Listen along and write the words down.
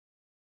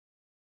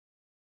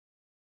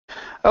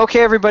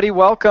Okay, everybody,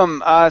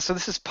 welcome. So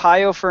this is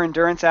PiYo for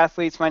endurance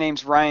athletes. My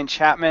name's Ryan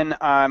Chapman.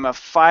 I'm a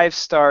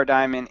five-star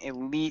Diamond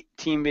Elite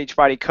Team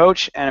Beachbody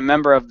coach and a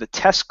member of the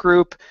test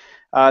group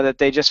that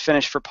they just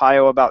finished for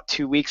PiYo about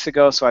 2 weeks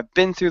ago. So I've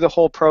been through the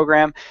whole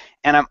program,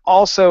 and I'm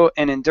also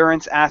an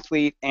endurance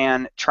athlete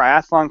and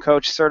triathlon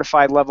coach,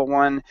 certified level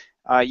 1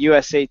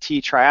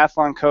 USAT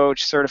triathlon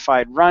coach,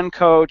 certified run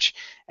coach,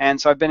 and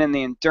so I've been in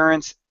the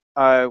endurance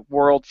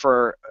world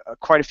for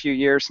quite a few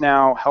years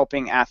now,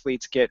 helping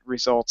athletes get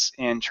results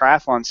in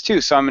triathlons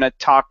too. So I'm going to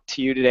talk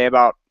to you today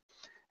about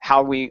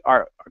how we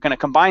are going to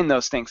combine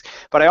those things.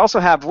 But I also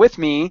have with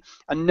me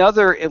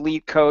another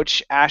elite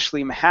coach,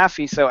 Ashley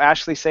Mahaffey. So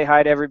Ashley, say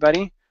hi to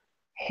everybody.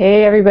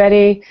 Hey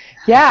everybody.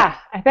 Yeah,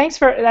 thanks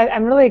for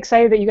I'm really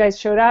excited that you guys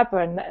showed up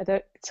and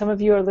that some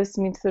of you are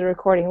listening to the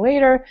recording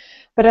later.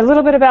 But a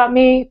little bit about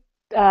me.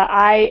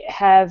 I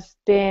have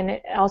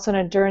been also an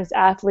endurance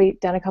athlete,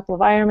 done a couple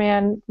of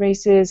Ironman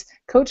races,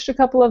 coached a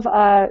couple of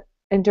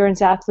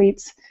endurance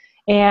athletes,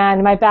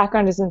 and my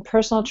background is in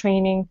personal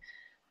training.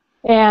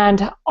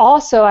 And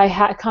also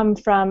I come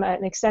from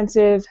an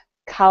extensive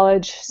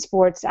college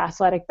sports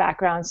athletic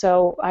background.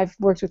 So I've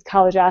worked with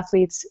college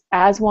athletes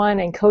as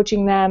one and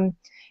coaching them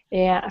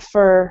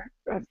for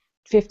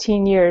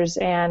 15 years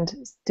and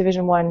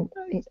Division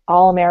I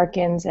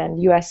All-Americans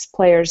and U.S.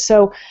 players.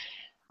 So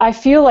I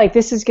feel like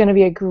this is going to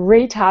be a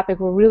great topic.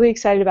 We're really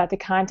excited about the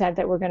content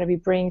that we're going to be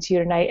bringing to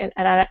you tonight.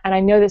 And I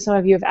know that some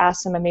of you have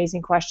asked some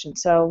amazing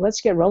questions. So let's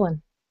get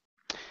rolling.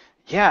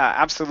 Yeah,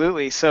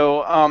 absolutely.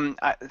 So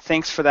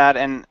thanks for that.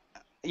 And,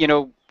 you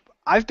know,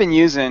 I've been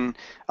using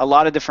a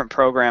lot of different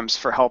programs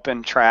for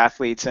helping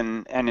triathletes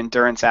and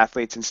endurance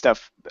athletes and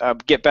stuff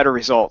get better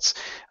results.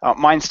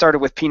 Mine started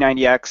with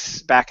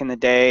P90X back in the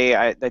day.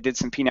 I did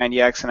some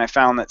P90X, and I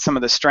found that some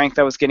of the strength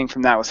I was getting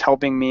from that was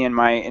helping me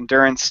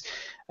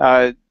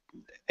uh,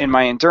 in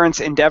my endurance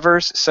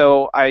endeavors.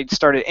 So I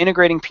started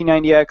integrating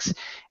P90X,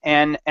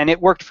 and it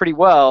worked pretty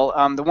well.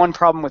 The one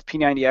problem with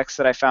P90X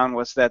that I found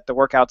was that the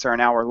workouts are an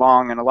hour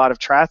long, and a lot of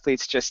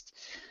triathletes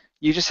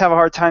you just have a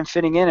hard time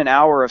fitting in an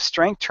hour of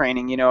strength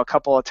training, a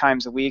couple of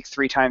times a week,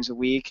 3 times a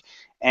week.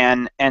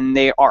 And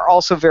they are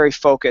also very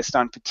focused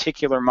on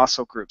particular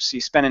muscle groups. So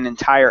you spend an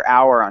entire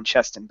hour on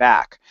chest and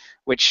back,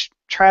 which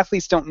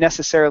triathletes don't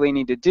necessarily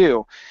need to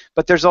do.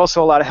 But there's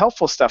also a lot of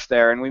helpful stuff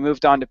there. And we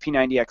moved on to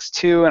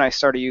P90X2, and I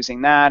started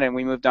using that. And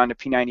we moved on to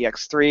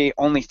P90X3,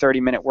 only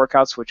 30-minute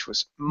workouts, which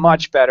was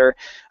much better.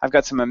 I've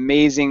got some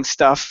amazing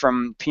stuff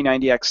from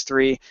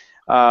P90X3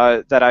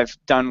 that I've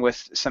done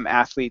with some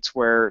athletes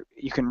where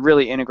you can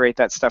really integrate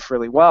that stuff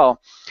really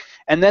well.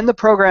 And then the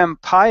program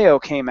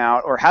PiYo came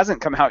out, or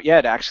hasn't come out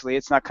yet, actually.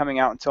 It's not coming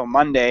out until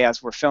Monday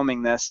as we're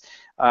filming this,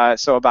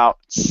 so about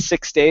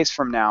 6 days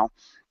from now.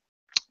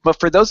 But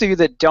for those of you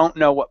that don't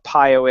know what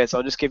PiYo is,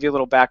 I'll just give you a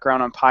little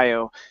background on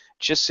PiYo,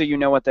 just so you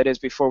know what that is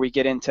before we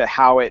get into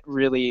how it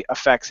really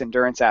affects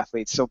endurance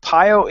athletes. So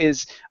PiYo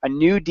is a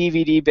new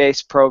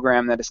DVD-based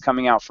program that is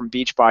coming out from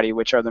Beachbody,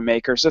 which are the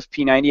makers of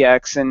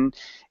P90X and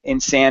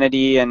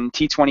Insanity and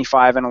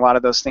T25 and a lot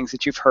of those things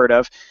that you've heard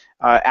of.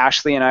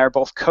 Ashley and I are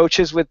both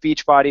coaches with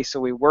Beachbody, so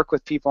we work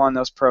with people on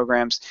those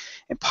programs.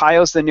 And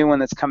PiYo's the new one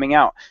that's coming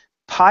out.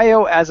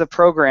 PiYo as a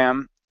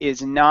program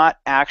is not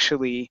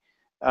actually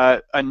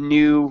a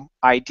new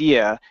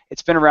idea.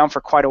 It's been around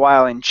for quite a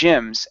while in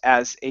gyms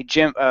as a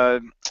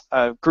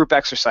group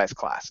exercise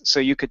class. So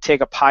you could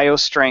take a PiYo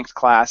strength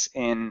class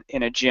in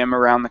a gym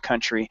around the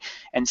country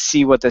and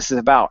see what this is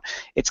about.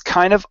 It's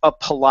kind of a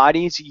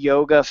Pilates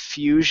yoga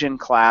fusion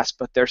class,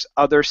 but there's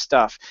other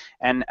stuff.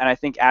 And I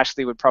think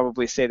Ashley would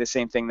probably say the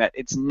same thing, that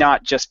it's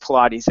not just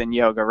Pilates and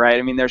yoga, right?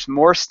 I mean, there's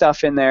more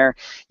stuff in there.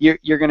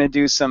 You're going to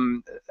do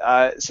some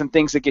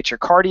things that get your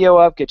cardio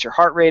up, get your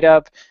heart rate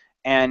up,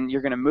 and you're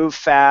going to move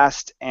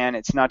fast, and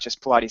it's not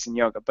just Pilates and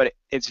yoga, but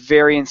it's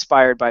very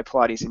inspired by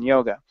Pilates and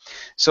yoga.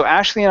 So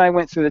Ashley and I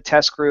went through the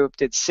test group,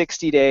 did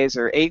 60 days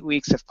or 8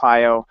 weeks of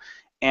PiYo,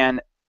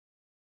 and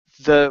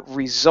the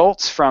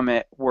results from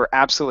it were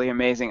absolutely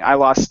amazing. I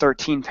lost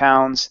 13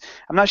 pounds.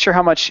 I'm not sure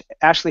how much,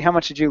 Ashley, how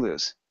much did you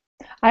lose?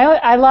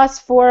 I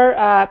lost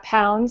 4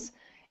 pounds,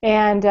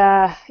 and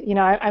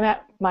I'm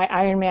at my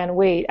Ironman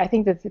weight. I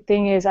think that the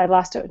thing is I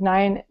lost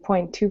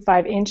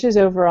 9.25 inches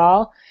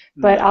overall,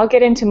 but I'll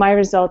get into my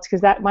results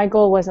because my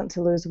goal wasn't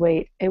to lose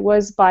weight. It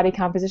was body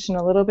composition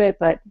a little bit,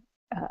 but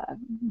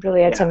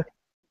really had some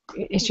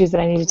issues that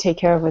I need to take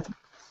care of with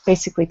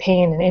basically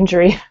pain and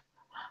injury.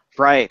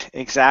 Right,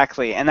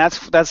 exactly. And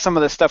that's some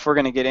of the stuff we're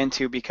going to get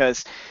into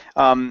because,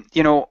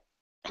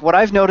 what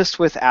I've noticed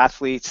with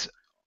athletes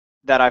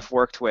that I've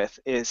worked with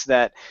is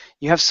that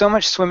you have so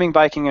much swimming,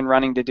 biking, and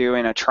running to do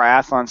in a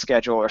triathlon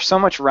schedule, or so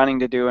much running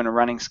to do in a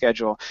running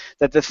schedule,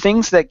 that the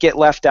things that get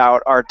left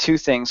out are two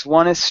things.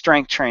 One is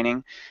strength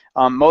training.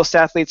 Most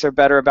athletes are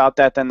better about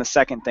that than the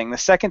second thing. The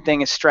second thing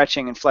is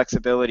stretching and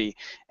flexibility,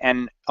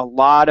 and a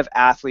lot of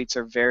athletes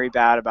are very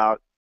bad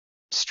about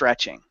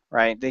stretching,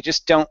 right? They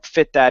just don't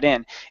fit that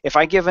in. If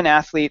I give an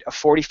athlete a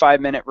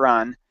 45-minute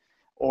run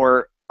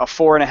or a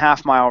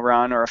 4.5-mile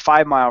run or a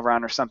 5-mile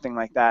run or something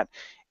like that,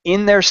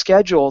 in their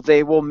schedule,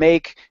 they will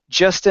make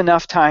just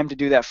enough time to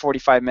do that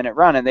 45-minute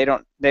run, and they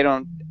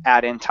don't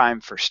add in time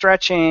for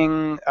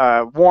stretching,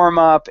 warm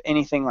up,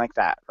 anything like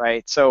that,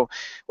 right? So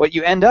what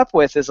you end up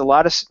with is a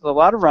lot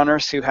of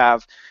runners who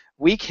have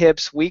weak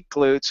hips, weak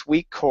glutes,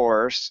 weak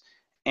cores,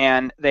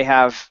 and they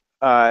have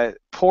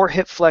poor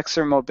hip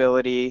flexor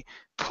mobility,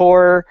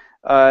 poor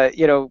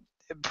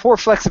poor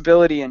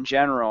flexibility in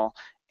general,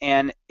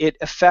 and it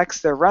affects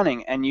their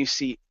running. And you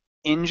see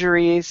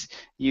injuries,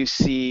 you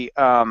see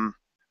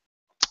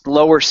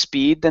lower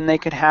speed than they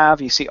could have.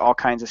 You see all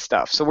kinds of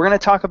stuff. So we're going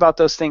to talk about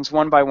those things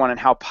one by one, and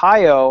how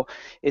PiYo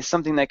is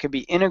something that could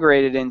be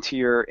integrated into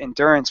your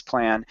endurance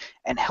plan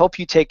and help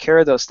you take care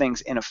of those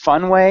things in a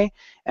fun way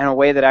and a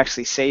way that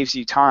actually saves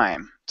you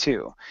time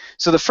too.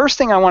 So the first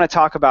thing I want to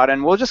talk about,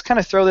 and we'll just kind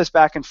of throw this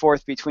back and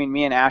forth between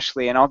me and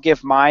Ashley, and I'll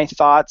give my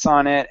thoughts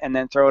on it and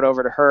then throw it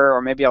over to her,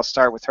 or maybe I'll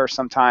start with her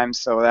sometimes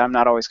so that I'm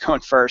not always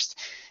going first.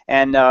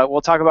 And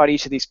we'll talk about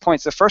each of these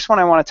points. The first one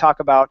I want to talk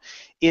about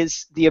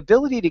is the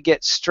ability to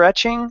get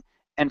stretching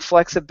and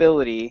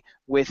flexibility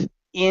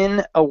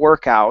within a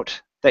workout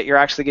that you're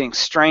actually getting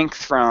strength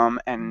from,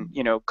 and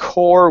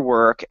core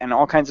work and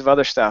all kinds of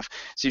other stuff.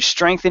 So you're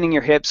strengthening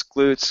your hips,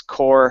 glutes,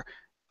 core,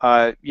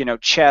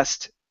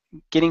 chest,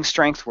 getting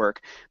strength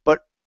work, but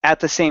at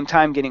the same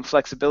time getting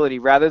flexibility,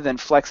 rather than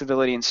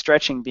flexibility and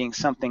stretching being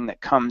something that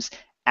comes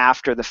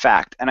after the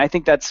fact. And I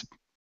think that's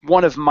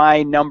one of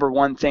my number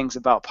one things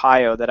about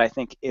PiYo that I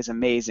think is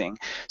amazing.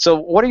 So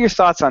what are your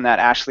thoughts on that,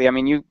 Ashley? I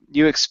mean,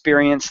 you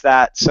experienced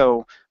that,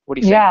 so what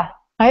do you think? Yeah,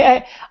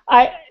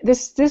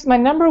 this my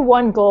number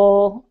one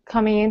goal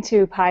coming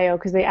into PiYo,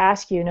 because they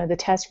ask you, the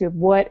test group,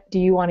 what do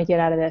you want to get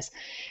out of this?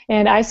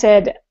 And I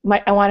said,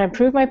 I want to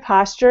improve my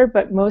posture,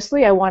 but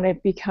mostly I want to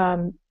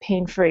become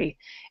pain-free.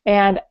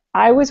 And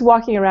I was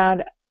walking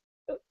around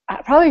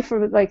probably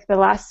for like the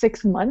last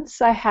 6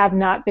 months. I have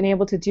not been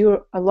able to do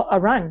a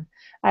run.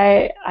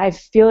 I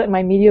feel it in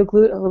my medial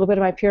glute, a little bit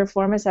of my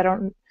piriformis.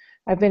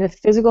 I've been a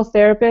physical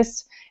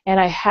therapist, and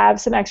I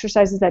have some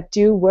exercises that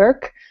do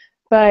work,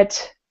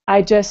 but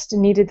I just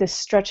needed the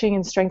stretching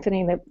and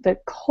strengthening, the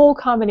whole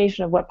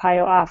combination of what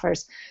PiYo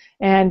offers.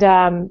 And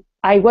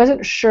I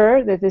wasn't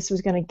sure that this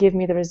was going to give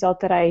me the result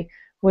that I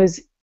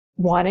was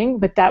wanting,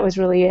 but that was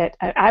really it.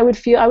 I would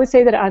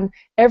say that on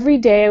every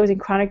day I was in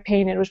chronic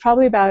pain, and it was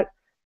probably about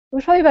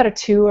a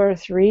 2 or a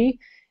 3,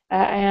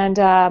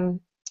 and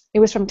it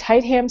was from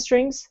tight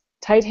hamstrings,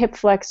 tight hip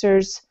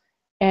flexors,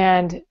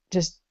 and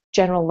just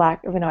general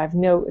lack of, I have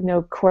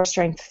no core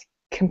strength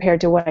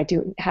compared to what I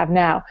do have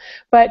now.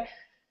 But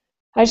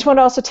I just want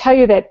to also tell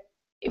you that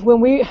when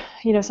we,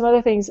 some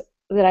other things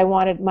that I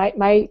wanted,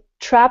 my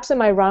traps and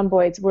my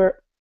rhomboids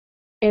were,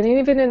 and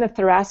even in the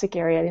thoracic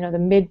area, the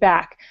mid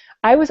back,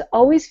 I was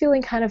always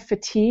feeling kind of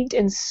fatigued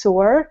and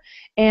sore,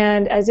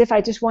 and as if I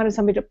just wanted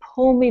somebody to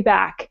pull me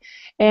back.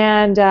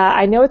 And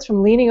I know it's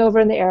from leaning over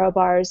in the aero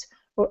bars,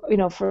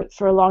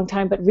 for a long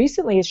time, but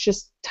recently it's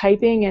just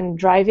typing and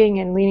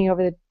driving and leaning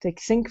over the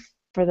sink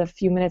for the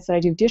few minutes that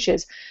I do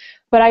dishes.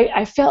 But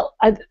I felt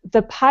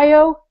the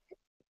PiYo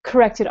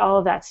corrected all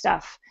of that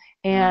stuff,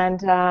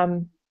 and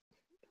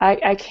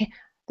I can't.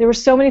 There were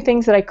so many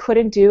things that I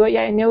couldn't do.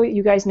 Yeah, I know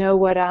you guys know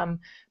what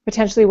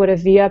potentially what a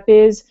V-up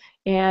is,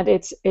 and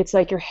it's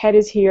like your head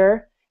is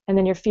here, and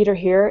then your feet are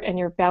here, and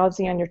you're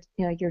balancing on your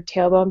your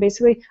tailbone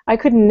basically. I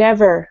could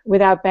never,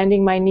 without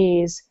bending my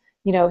knees,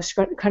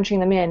 crunching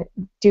them in,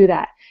 do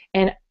that.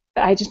 And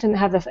I just didn't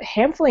have the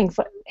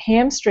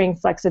hamstring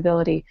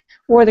flexibility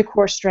or the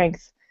core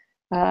strength.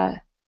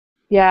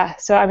 Yeah,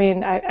 so I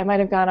mean, I might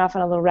have gone off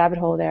on a little rabbit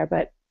hole there,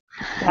 but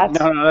that's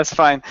No, that's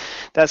fine.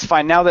 That's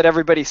fine. Now that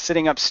everybody's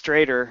sitting up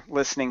straighter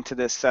listening to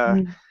this yeah.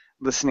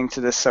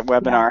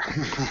 webinar.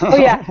 Oh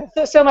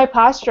yeah. So my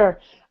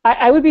posture,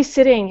 I would be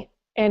sitting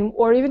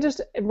or even just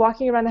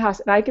walking around the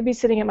house, and I could be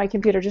sitting at my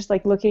computer just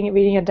like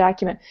reading a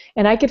document,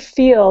 and I could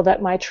feel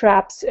that my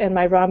traps and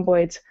my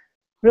rhomboids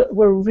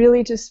were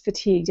really just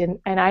fatigued,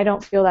 and I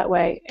don't feel that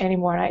way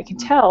anymore. And I can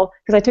tell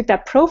because I took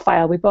that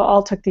profile. We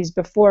all took these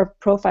before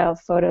profile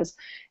photos,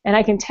 and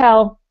I can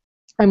tell.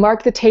 I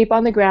marked the tape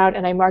on the ground,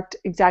 and I marked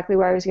exactly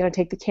where I was going to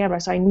take the camera,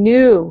 so I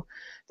knew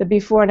the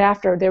before and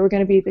after they were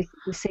going to be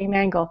the same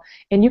angle.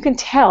 And you can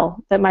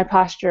tell that my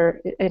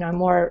posture,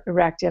 more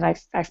erect, and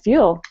I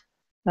feel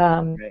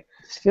Right.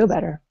 just feel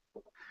better.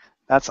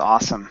 That's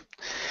awesome.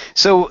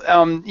 So,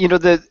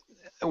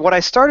 what I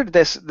started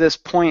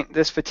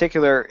this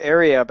particular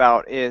area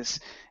about is,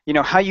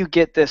 how you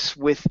get this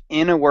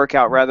within a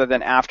workout rather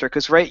than after,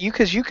 because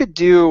you could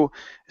do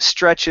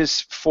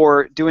stretches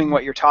for doing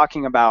what you're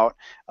talking about,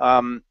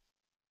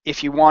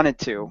 if you wanted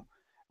to,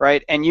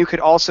 right? And you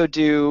could also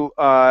do,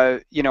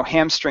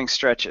 hamstring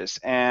stretches,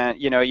 and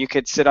you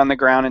could sit on the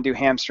ground and do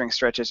hamstring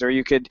stretches, or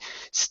you could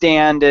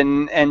stand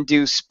and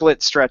do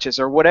split stretches,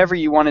 or whatever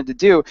you wanted to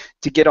do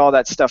to get all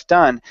that stuff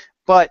done.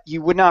 But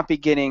you would not be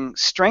getting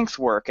strength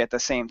work at the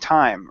same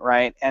time,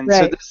 right? And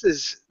so Right.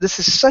 this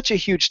is such a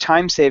huge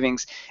time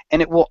savings,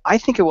 and I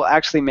think it will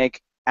actually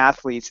make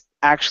athletes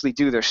actually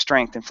do their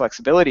strength and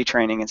flexibility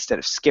training instead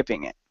of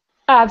skipping it.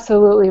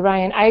 Absolutely,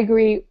 Ryan. I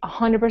agree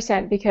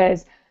 100%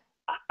 because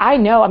I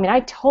know, I mean, I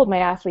told my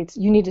athletes,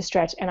 you need to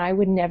stretch, and I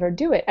would never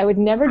do it. I would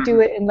never do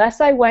Mhm. it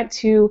unless I went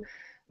to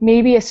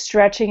maybe a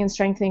stretching and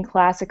strengthening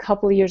class a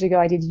couple of years ago.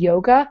 I did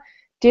yoga,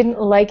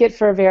 didn't like it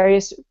for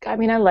various, I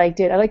mean, I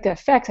liked it. I liked the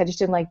effects, I just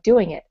didn't like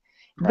doing it.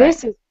 Right.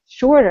 This is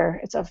shorter,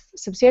 it's a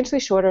substantially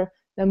shorter.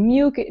 The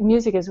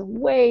music is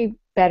way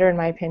better, in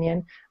my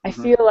opinion. I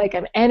Mhm. feel like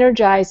I'm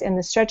energized, and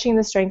the stretching and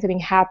the strengthening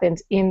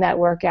happens in that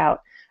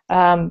workout.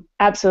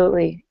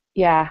 Absolutely.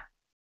 Yeah.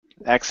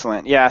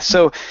 Excellent. Yeah.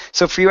 So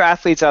for you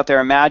athletes out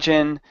there,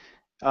 imagine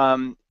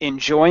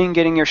enjoying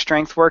getting your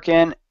strength work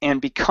in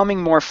and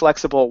becoming more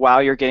flexible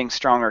while you're getting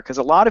stronger. Because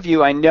a lot of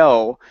you I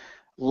know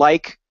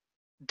like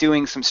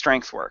doing some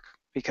strength work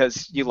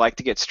because you like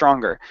to get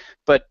stronger,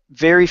 but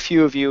very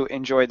few of you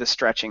enjoy the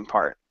stretching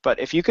part. But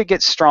if you could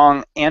get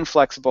strong and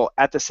flexible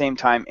at the same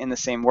time in the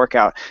same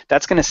workout,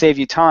 that's going to save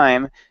you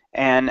time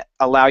and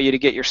allow you to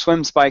get your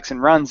swim spikes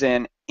and runs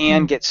in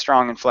and Mm. get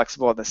strong and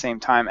flexible at the same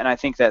time. And I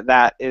think that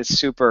that is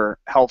super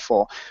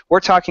helpful.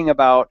 We're talking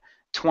about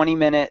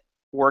 20-minute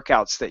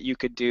workouts that you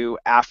could do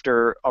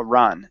after a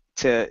run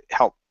to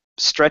help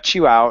stretch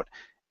you out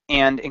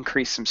and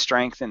increase some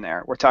strength in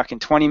there. We're talking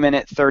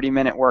 20-minute,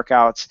 30-minute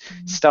workouts,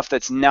 stuff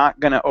that's not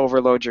going to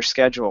overload your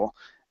schedule,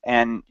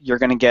 and you're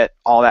going to get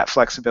all that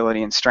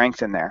flexibility and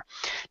strength in there.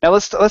 Now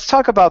let's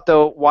talk about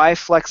though why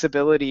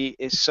flexibility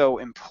is so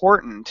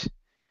important.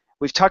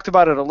 We've talked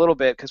about it a little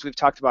bit because we've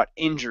talked about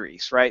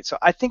injuries, right? So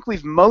I think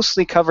we've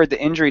mostly covered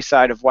the injury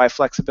side of why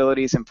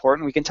flexibility is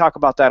important. We can talk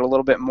about that a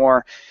little bit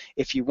more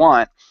if you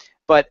want.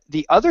 But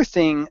the other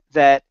thing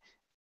that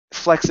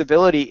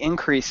flexibility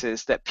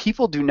increases that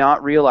people do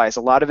not realize,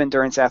 a lot of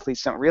endurance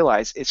athletes don't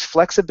realize, is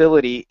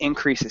flexibility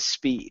increases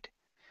speed.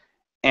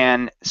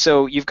 And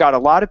so you've got a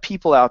lot of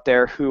people out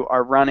there who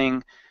are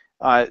running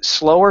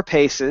slower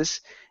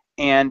paces,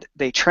 and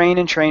they train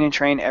and train and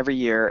train every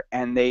year,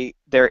 and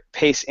their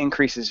pace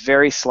increases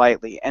very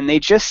slightly. And they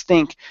just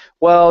think,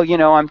 well,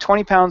 I'm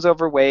 20 pounds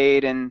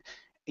overweight, and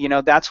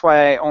that's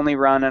why I only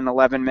run an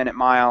 11-minute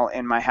mile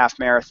in my half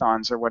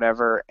marathons or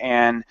whatever.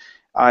 And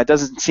it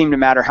doesn't seem to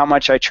matter how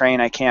much I train,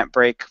 I can't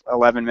break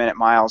 11-minute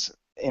miles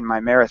in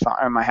my marathon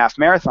or my half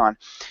marathon.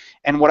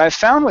 And what I've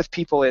found with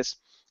people is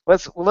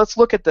let's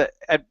look at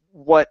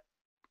what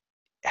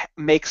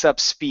makes up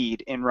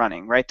speed in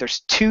running, right?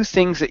 There's two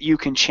things that you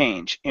can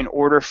change in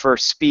order for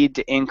speed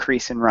to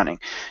increase in running.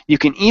 You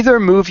can either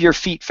move your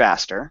feet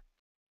faster,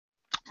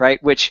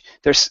 right? Which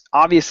there's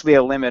obviously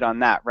a limit on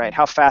that, right?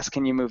 How fast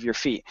can you move your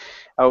feet?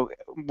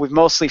 We've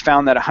mostly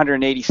found that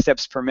 180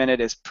 steps per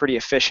minute is pretty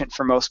efficient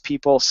for most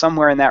people.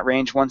 Somewhere in that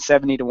range,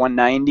 170 to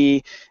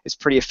 190 is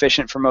pretty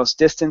efficient for most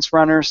distance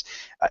runners.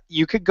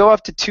 You could go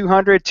up to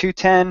 200,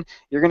 210.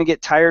 You're going to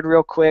get tired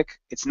real quick.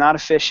 It's not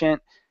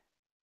efficient,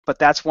 but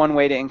that's one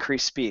way to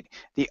increase speed.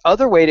 The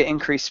other way to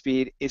increase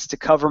speed is to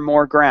cover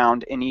more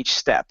ground in each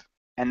step.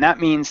 And that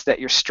means that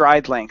your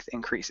stride length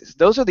increases.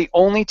 Those are the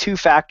only two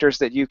factors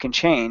that you can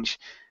change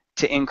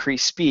to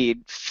increase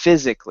speed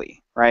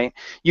physically, right?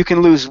 You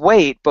can lose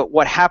weight, but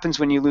what happens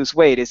when you lose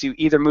weight is you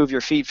either move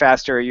your feet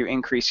faster or you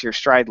increase your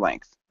stride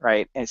length,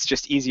 right? And it's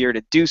just easier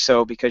to do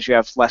so because you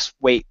have less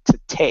weight to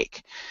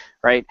take,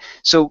 right?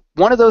 So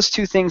one of those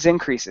two things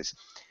increases.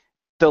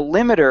 The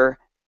limiter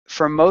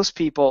for most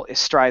people is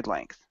stride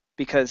length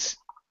because,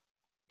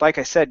 like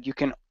I said,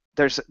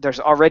 there's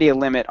already a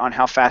limit on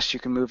how fast you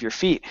can move your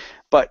feet.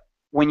 But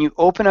when you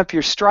open up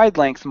your stride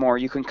length more,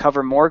 you can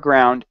cover more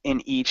ground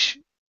in each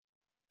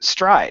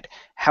stride.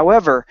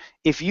 However,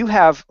 if you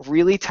have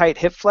really tight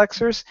hip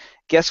flexors,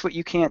 guess what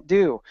you can't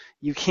do?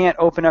 You can't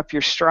open up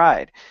your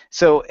stride.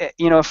 So,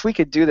 if we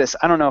could do this,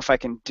 I don't know if I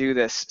can do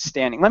this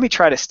standing. Let me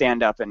try to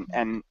stand up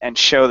and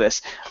show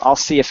this. I'll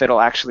see if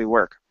it'll actually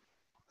work.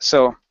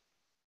 So,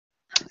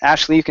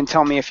 Ashley, you can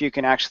tell me if you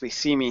can actually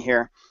see me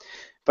here.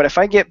 But if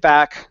I get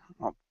back,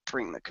 I'll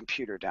bring the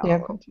computer down a Yeah.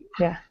 little.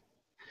 Yeah.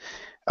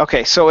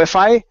 Okay, so if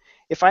I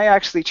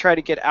actually try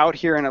to get out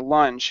here in a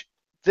lunge,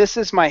 this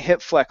is my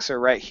hip flexor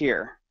right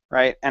here,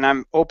 right? And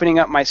I'm opening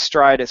up my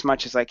stride as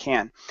much as I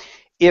can.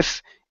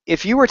 If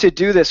if you were to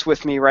do this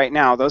with me right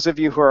now, those of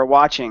you who are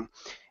watching,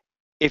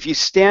 if you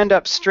stand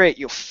up straight,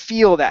 you'll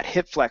feel that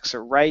hip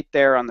flexor right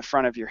there on the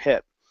front of your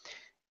hip.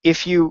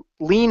 If you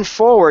lean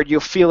forward, you'll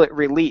feel it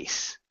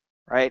release,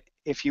 right?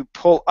 If you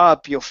pull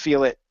up, you'll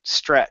feel it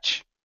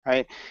stretch,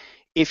 right?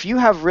 If you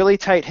have really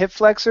tight hip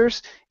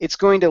flexors, it's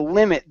going to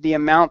limit the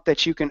amount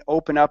that you can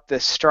open up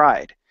this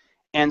stride.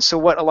 And so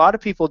what a lot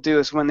of people do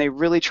is when they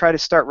really try to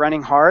start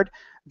running hard,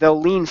 they'll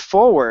lean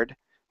forward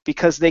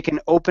because they can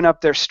open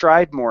up their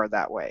stride more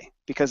that way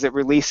because it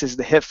releases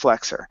the hip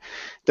flexor.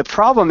 The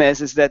problem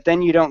is that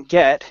then you don't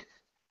get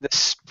the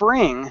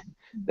spring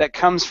that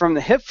comes from the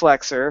hip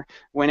flexor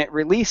when it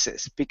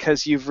releases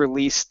because you've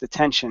released the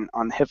tension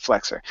on the hip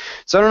flexor.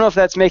 So I don't know if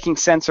that's making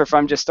sense or if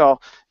I'm just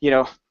all,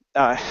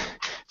 uh,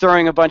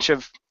 throwing a bunch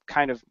of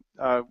kind of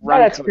No,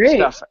 run that's coach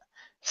great.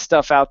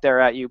 stuff out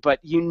there at you, but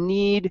you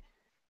need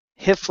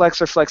hip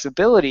flexor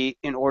flexibility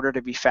in order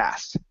to be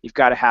fast. You've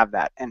got to have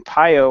that, and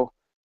PiYo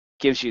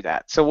gives you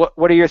that. So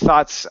what are your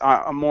thoughts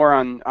more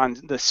on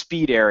the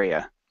speed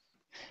area?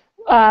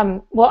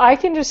 Well, I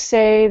can just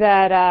say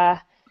that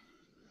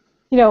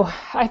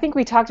I think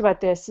we talked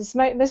about this. This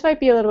might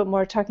be a little bit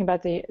more talking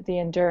about the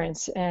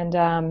endurance, and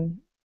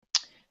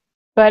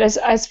but as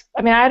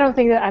I mean, I don't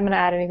think that I'm going to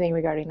add anything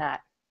regarding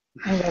that.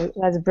 I think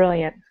that's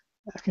brilliant.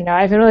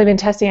 I haven't really been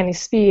testing any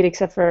speed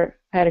except for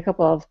I had a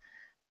couple of.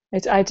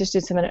 I just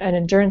did an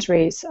endurance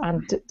race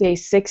on day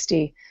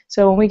 60.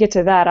 So when we get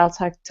to that, I'll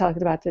talk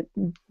about the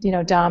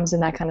DOMs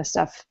and that kind of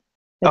stuff.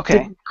 That Okay,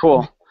 did,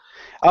 cool.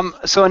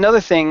 So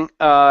another thing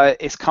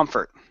is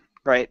comfort,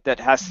 right? That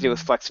has to do with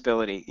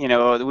flexibility.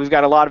 We've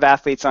got a lot of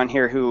athletes on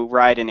here who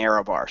ride in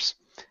aero bars,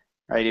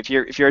 right? If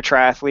you're a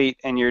triathlete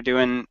and you're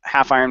doing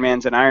half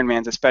Ironmans and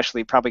Ironmans,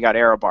 especially, you probably got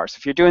aero bars.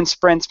 If you're doing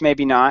sprints,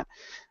 maybe not.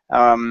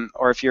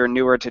 Or if you're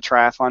newer to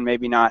triathlon,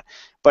 maybe not.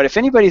 But if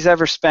anybody's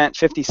ever spent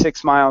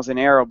 56 miles in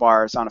aero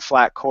bars on a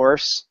flat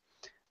course,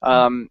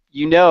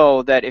 you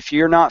know that if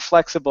you're not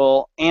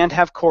flexible and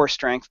have core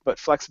strength, but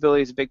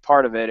flexibility is a big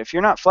part of it, if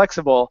you're not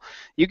flexible,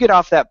 you get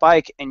off that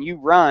bike and you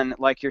run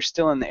like you're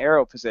still in the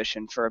aero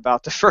position for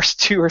about the first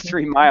 2 or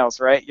 3 miles,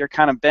 right? You're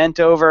kind of bent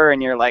over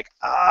and you're like,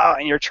 oh,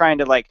 and you're trying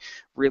to like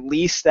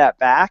release that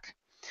back.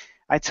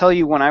 I tell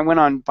you, when I went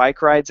on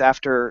bike rides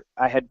after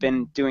I had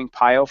been doing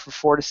PiYo for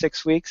 4 to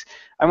 6 weeks,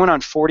 I went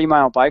on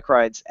 40-mile bike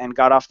rides and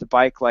got off the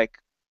bike like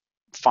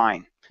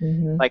fine.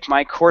 Mhm. Like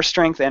my core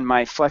strength and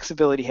my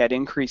flexibility had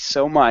increased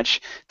so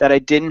much that I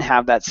didn't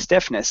have that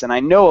stiffness. And I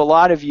know a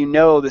lot of you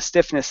know the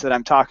stiffness that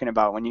I'm talking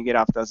about when you get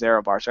off those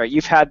aero bars, right?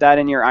 You've had that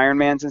in your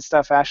Ironmans and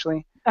stuff,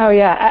 Ashley? Oh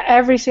yeah,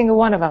 every single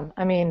one of them.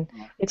 I mean,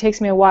 Yeah. it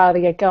takes me a while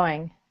to get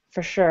going,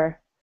 for sure.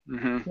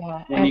 hmm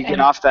Yeah, When and you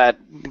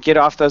get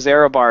off those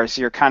aero bars,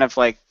 you're kind of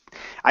like,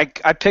 I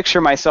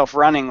picture myself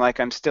running like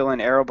I'm still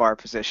in aero bar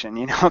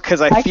position,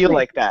 because I feel actually,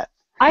 like that.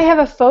 I have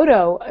a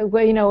photo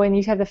where when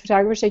you have the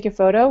photographer take your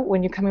photo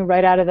when you're coming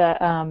right out of the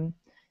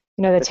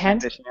The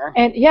tent. transitioner.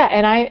 And yeah,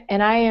 and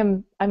I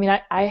am. I mean,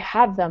 I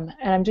have them,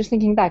 and I'm just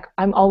thinking back.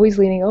 I'm always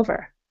leaning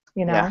over,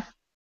 you Yeah. know.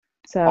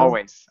 So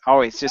Always,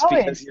 just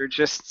because always.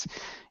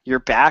 your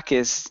back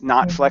is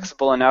not Hmm.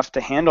 flexible enough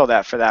to handle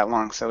that for that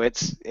long. So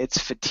it's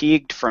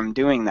fatigued from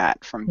doing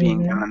that, from being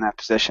Hmm. down in that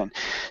position.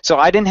 So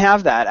I didn't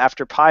have that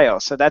after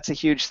PiYo. So that's a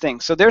huge thing.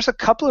 So there's a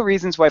couple of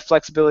reasons why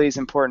flexibility is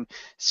important: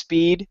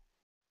 speed,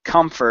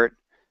 comfort,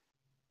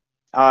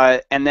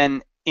 and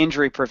then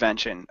injury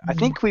prevention. I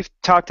think we've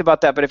talked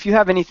about that, but if you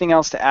have anything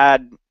else to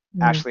add,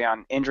 Hmm. Ashley,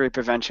 on injury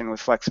prevention with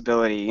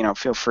flexibility,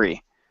 feel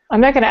free.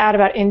 I'm not going to add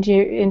about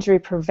injury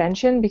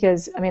prevention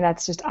because I mean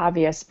that's just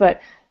obvious,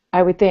 but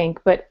I would think.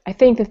 But I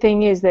think the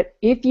thing is that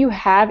if you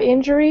have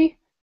injury,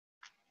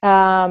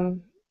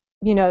 um,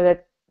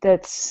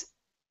 that's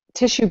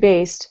tissue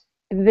based,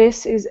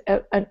 this is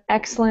an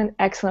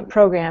excellent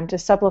program to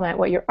supplement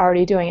what you're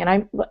already doing.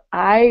 And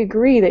I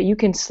agree that you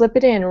can slip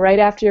it in right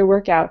after your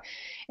workout.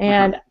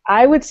 hmm And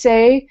I would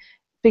say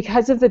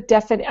because of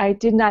I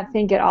did not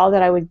think at all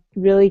that I would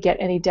really get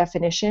any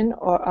definition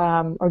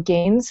or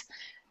gains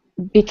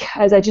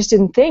because I just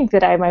didn't think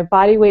that my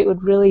body weight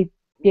would really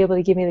be able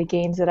to give me the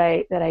gains that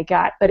I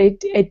got. But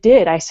it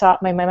did. I saw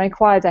my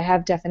quads. I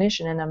have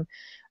definition in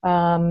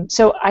them.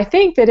 So I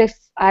think that if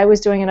I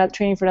was doing another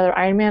training for another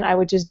Ironman, I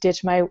would just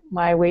ditch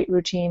my weight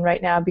routine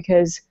right now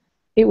because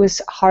it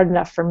was hard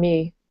enough for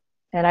me,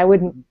 and I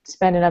wouldn't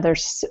spend another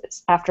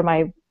after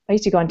my. I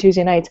used to go on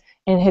Tuesday nights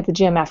and hit the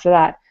gym after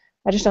that.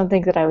 I just don't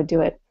think that I would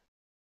do it.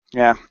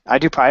 Yeah, I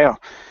do PiYo.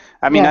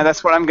 I mean, Yeah.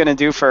 that's what I'm going to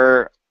do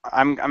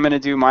I'm going to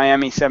do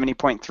Miami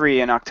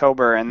 70.3 in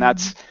October, and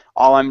that's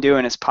all I'm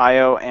doing is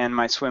PiYo and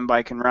my swim,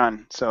 bike, and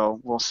run. So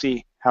we'll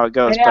see how it I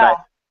goes. But know.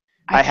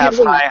 I I can't have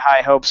wait.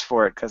 high hopes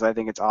for it because I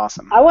think it's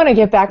awesome. I want to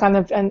get back on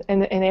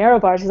the aero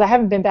bars because I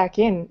haven't been back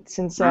in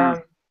since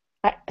Mm,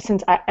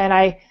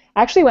 I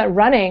actually went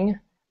running.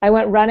 I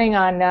went running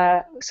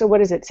on so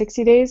what is it,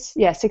 60 days?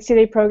 Yeah,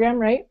 60-day program,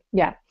 right?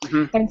 Yeah.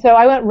 hmm And so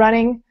I went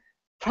running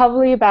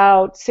probably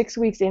about 6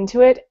 weeks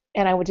into it,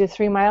 and I did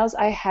 3 miles.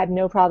 I had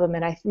no problem,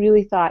 and I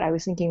really thought I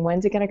was thinking,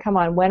 when's it going to come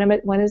on?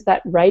 When is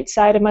that right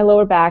side of my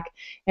lower back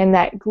and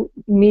that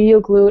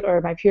medial glute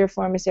or my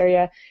piriformis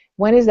area?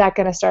 When is that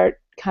going to start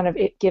kind of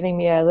giving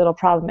me a little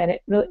problem? And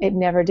it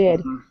never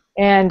did. hmm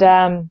And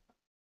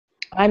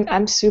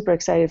I'm super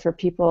excited for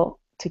people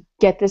to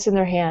get this in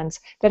their hands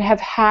that have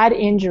had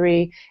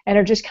injury and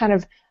are just kind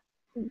of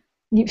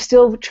you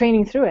still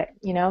training through it,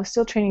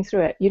 still training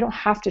through it. You don't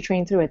have to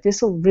train through it.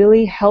 This will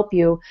really help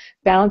you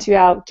balance you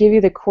out, give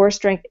you the core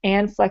strength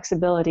and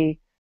flexibility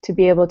to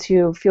be able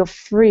to feel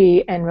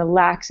free and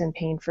relax and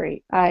pain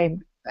free. I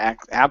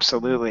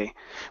Absolutely.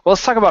 Well,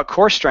 let's talk about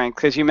core strength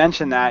because you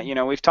mentioned that.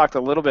 We've talked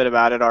a little bit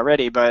about it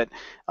already, but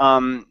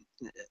um,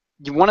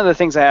 one of the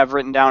things I have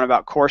written down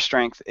about core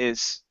strength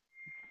is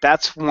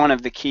that's one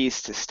of the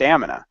keys to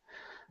stamina.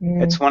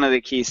 It's mm, one of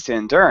the keys to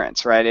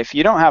endurance, right? If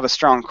you don't have a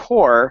strong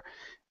core,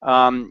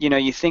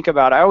 you think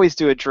about, I always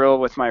do a drill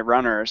with my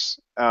runners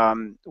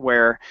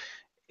where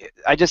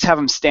I just have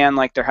them stand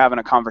like they're having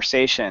a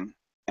conversation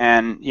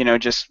and,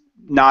 just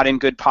not in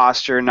good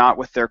posture, not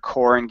with their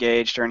core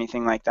engaged or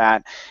anything like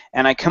that.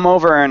 And I come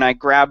over and I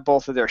grab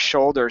both of their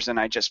shoulders and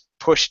I just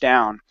push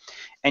down.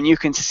 And you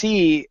can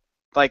see,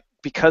 like,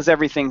 because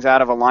everything's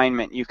out of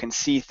alignment, you can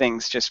see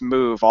things just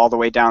move all the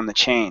way down the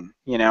chain,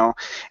 you know.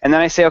 And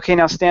then I say, okay,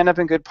 now stand up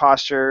in good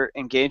posture,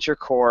 engage your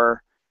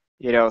core,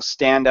 you know,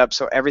 stand up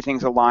so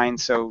everything's aligned.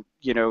 So,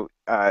 you know,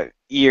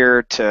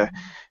 ear to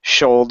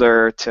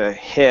shoulder to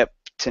hip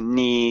to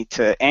knee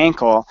to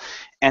ankle.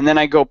 And then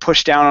I go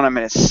push down on them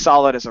and it's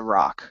solid as a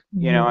rock.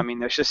 You know, I Mhm. mean,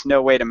 there's just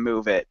no way to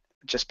move it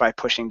just by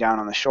pushing down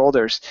on the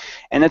shoulders.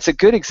 And it's a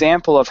good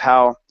example of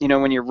how, you know,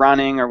 when you're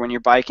running or when you're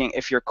biking,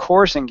 if your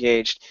core's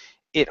engaged,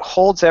 it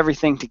holds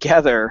everything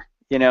together,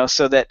 you know,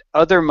 so that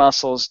other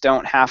muscles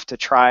don't have to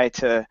try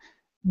to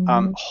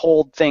Mhm.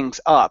 hold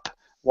things up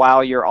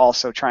while you're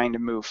also trying to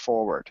move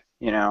forward,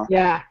 you know.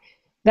 Yeah.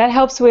 That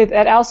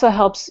also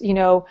helps,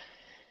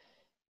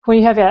 when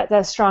you have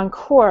that strong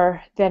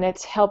core, then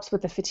it helps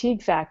with the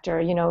fatigue factor,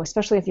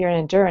 especially if you're an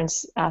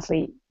endurance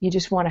athlete. You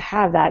just want to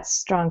have that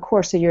strong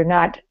core so you're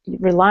not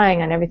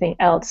relying on everything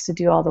else to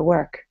do all the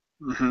work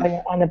Hmm. when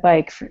you're on the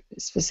bike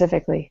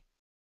specifically.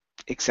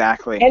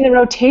 Exactly. And the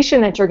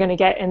rotation that you're going to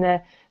get and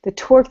the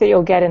torque that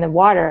you'll get in the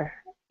water,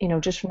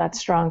 just from that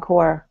strong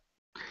core.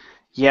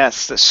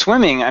 Yes, the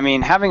swimming, I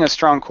mean, having a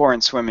strong core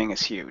in swimming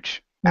is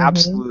huge. Hmm.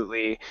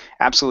 Absolutely,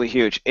 absolutely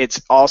huge.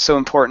 It's also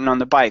important on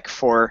the bike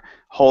for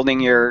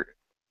holding your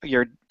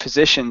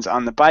positions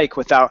on the bike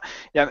without,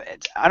 yeah,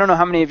 I don't know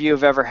how many of you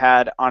have ever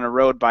had on a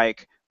road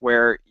bike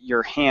where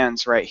your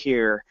hands right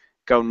here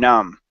go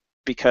numb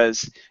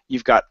because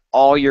you've got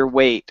all your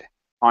weight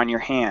on your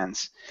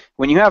hands.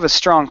 When you have a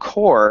strong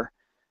core,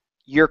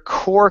 your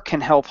core can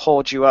help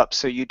hold you up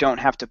so you don't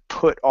have to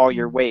put all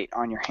your weight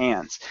on your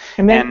hands.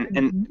 And And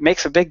then it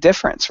makes a big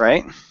difference,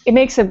 right? it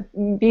makes a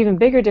even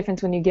bigger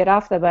difference when you get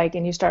off the bike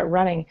and you start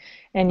running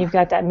and you've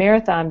got that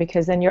marathon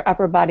because then your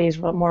upper body is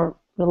more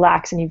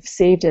relaxed and you've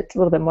saved it a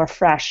little bit more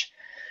fresh.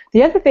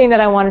 The other thing that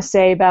I want to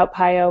say about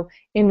PiYo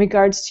in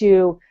regards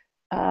to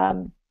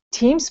um,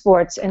 team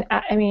sports, and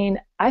I mean,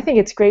 I think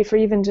it's great for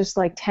even just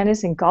like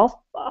tennis and golf,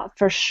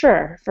 for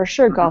sure,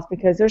 Mhm. golf,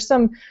 because there's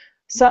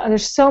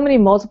so many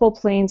multiple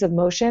planes of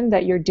motion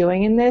that you're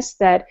doing in this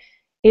that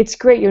it's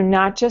great. You're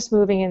not just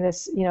moving in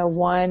this,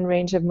 one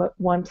range of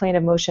one plane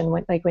of motion,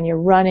 like when you're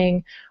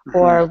running Mhm.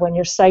 or when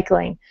you're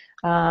cycling.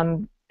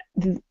 Um,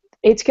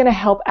 it's going to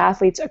help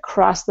athletes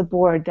across the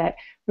board that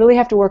really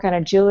have to work on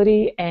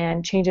agility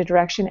and change of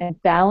direction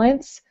and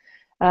balance,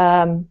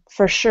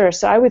 for sure.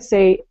 So I would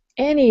say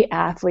any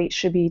athlete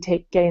should be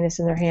getting this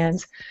in their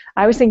hands.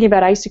 I was thinking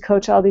about, I used to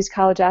coach all these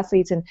college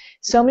athletes, and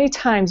so many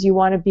times you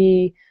want to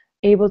be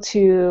able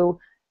to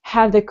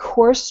have the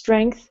core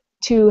strength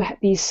to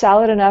be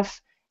solid enough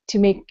to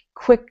make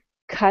quick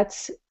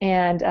cuts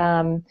and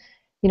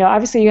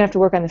obviously you have to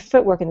work on the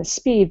footwork and the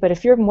speed, but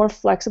if you're more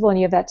flexible and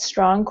you have that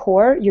strong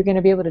core, you're going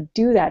to be able to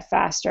do that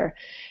faster.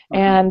 Mhm.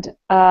 And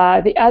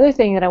the other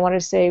thing that I wanted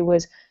to say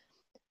was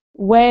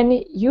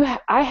when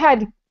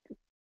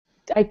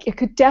I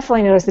could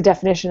definitely notice the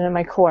definition in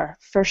my core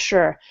for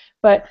sure.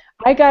 But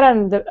I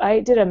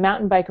did a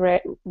mountain bike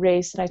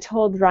race, and I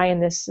told Ryan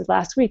this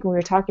last week when we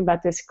were talking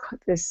about this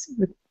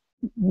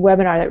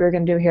webinar that we were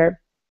going to do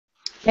here.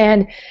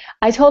 And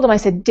I told him, I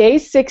said, day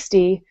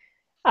 60,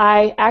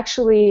 I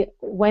actually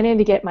went in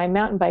to get my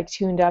mountain bike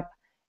tuned up,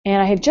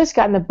 and I had just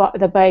gotten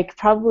the bike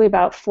probably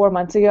about 4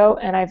 months ago,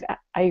 and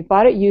I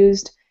bought it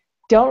used.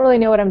 Don't really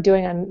know what I'm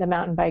doing on the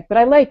mountain bike, but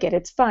I like it.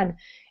 It's fun.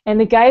 And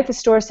the guy at the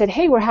store said,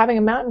 "Hey, we're having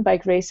a mountain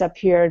bike race up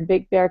here in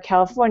Big Bear,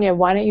 California.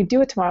 Why don't you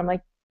do it tomorrow?" I'm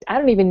like, I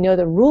don't even know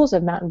the rules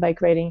of mountain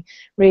bike racing.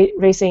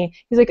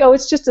 He's like, "Oh,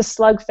 it's just a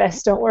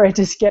slugfest. Don't worry,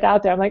 just get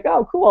out there." I'm like,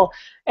 "Oh, cool."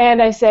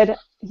 And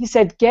he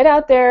said, "Get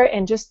out there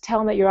and just tell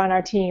them that you're on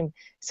our team."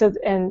 So,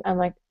 and I'm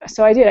like,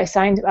 so I did. I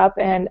signed up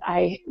and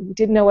I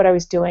didn't know what I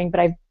was doing,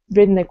 but I've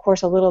ridden the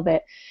course a little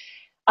bit.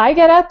 I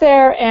got out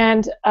there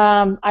and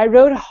I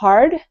rode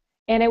hard,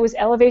 and it was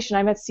elevation.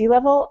 I'm at sea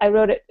level. I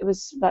rode it. It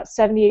was about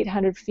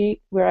 7,800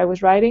 feet where I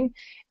was riding,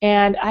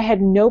 and I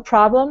had no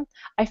problem.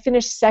 I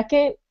finished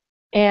second,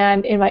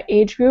 and in my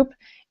age group,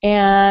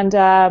 and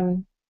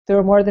there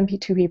were more than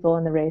two people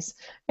in the race,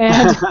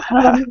 and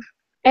um,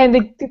 and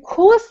the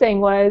coolest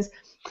thing was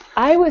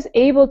I was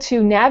able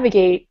to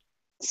navigate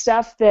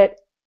stuff that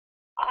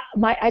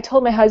I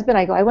told my husband,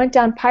 I went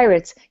down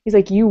Pirates. He's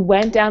like, "You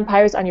went down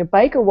Pirates on your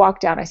bike or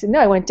walked down?" I said, "No,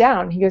 I went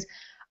down." He goes,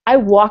 "I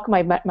walk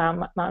my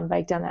mountain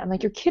bike down that." I'm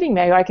like, "You're kidding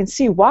me." I can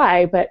see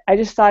why, but I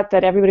just thought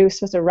that everybody was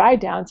supposed to ride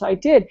down, so I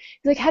did.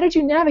 He's like, "How did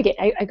you navigate?"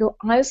 I go,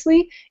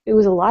 "Honestly, it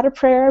was a lot of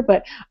prayer,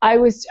 but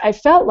I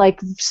felt like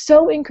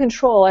so in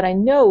control, and I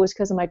know it was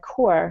because of my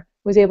core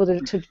was able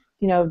to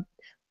you know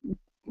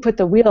put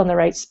the wheel in the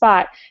right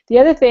spot." The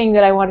other thing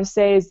that I want to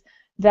say is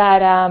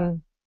that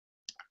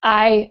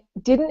I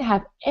didn't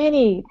have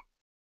any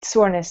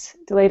soreness,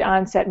 delayed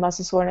onset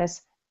muscle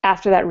soreness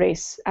after that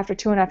race, after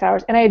 2.5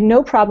 hours. And I had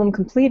no problem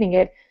completing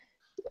it.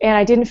 And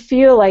I didn't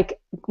feel like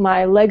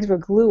my legs were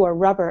glue or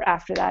rubber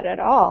after that at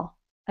all.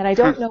 And I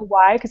don't know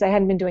why, because I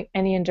hadn't been doing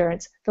any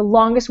endurance. The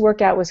longest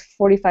workout was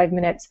 45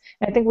 minutes.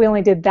 And I think we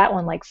only did that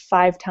one like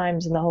 5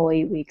 times in the whole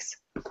 8 weeks.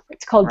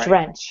 It's called Right.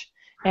 Drench.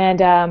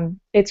 And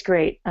it's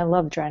great. I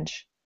love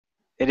Drench.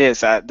 It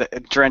is.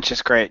 The drench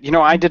is great. You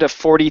know, I did a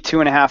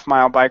 42.5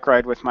 mile bike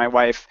ride with my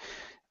wife,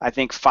 I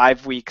think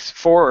 5 weeks,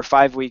 4 or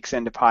 5 weeks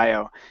into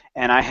PiYo,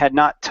 and I had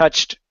not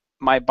touched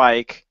my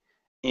bike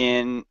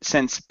in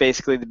since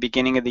basically the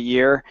beginning of the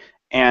year.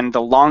 And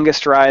the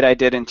longest ride I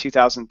did in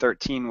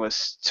 2013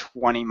 was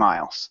 20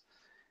 miles.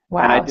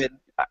 And Wow.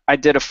 I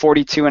did a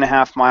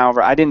 42.5 mile.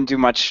 I didn't do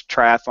much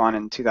triathlon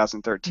in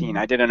 2013. Mhm.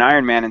 I did an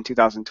Ironman in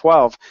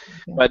 2012,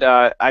 Yeah. but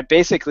I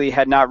basically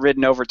had not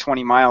ridden over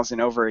 20 miles in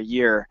over a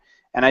year.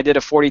 And I did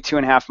a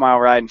 42.5 mile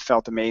ride and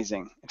felt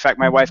amazing. In fact,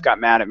 my wife Mhm. got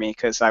mad at me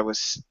because I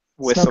was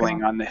Smoking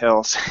whistling on the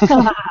hills.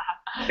 on.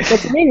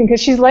 That's amazing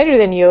because she's lighter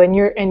than you, and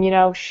you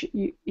know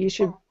you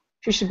should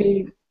she should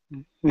be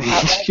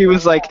She outrunning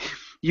was like,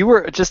 "You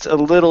were just a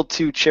little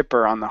too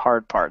chipper on the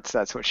hard parts."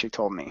 That's what she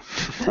told me.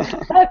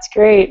 you. That's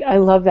great. I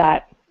love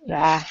that.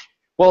 Yeah.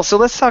 Well, so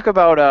let's talk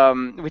about,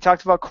 we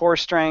talked about core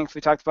strength,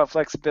 we talked about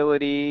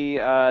flexibility,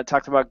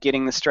 talked about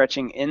getting the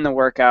stretching in the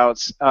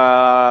workouts.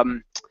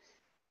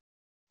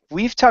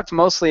 We've talked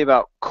mostly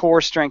about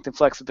core strength and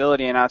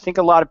flexibility, and I think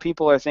a lot of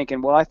people are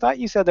thinking, well, I thought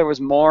you said there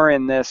was more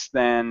in this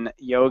than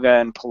yoga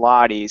and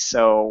Pilates,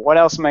 so what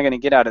else am I going to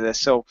get out of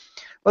this? So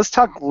let's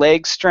talk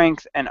leg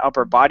strength and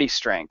upper body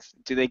strength.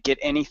 Do they get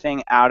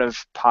anything out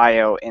of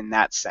PiYo in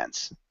that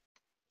sense?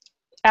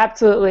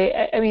 Absolutely.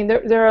 I mean,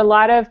 there are a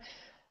lot of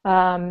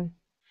um,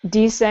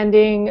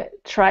 descending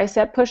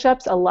tricep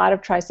push-ups, a lot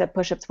of tricep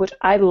push-ups, which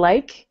I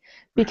like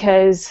Hmm.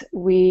 because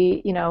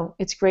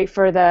it's great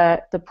for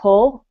the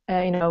pull,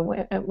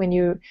 when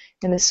you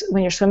in this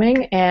when you're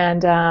swimming,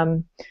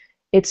 and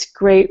it's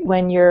great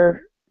when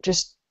you're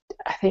just.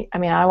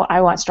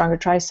 I want stronger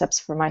triceps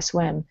for my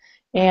swim.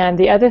 And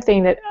the other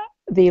thing that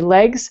the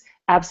legs,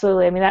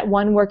 absolutely. I mean, that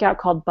one workout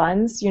called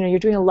buns, you're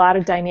doing a lot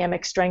of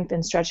dynamic strength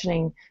and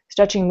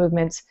stretching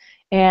movements,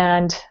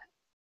 and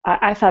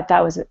I thought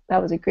that was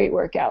a great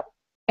workout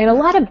and a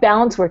lot of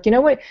balance work. You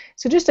know what?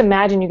 So just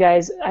imagine, you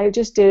guys. I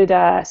just did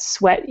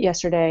sweat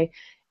yesterday,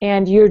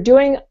 and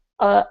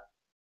uh,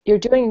 you're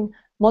doing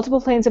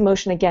multiple planes of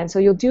motion again. So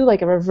you'll do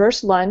like a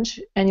reverse lunge,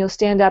 and you'll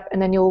stand up,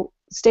 and then you'll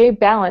stay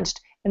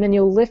balanced, and then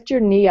you'll lift your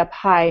knee up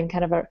high and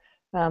kind of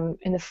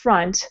in the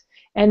front,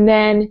 and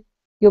then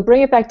you'll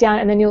bring it back down,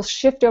 and then you'll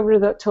shift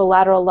over to a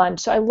lateral lunge.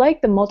 So I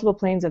like the multiple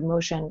planes of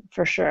motion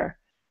for sure.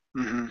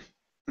 Hmm.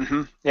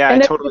 Hmm. Yeah, I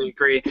And then totally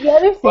agree. the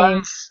other thing,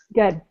 Buns.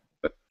 good.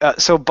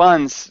 So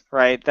buns,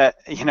 right? That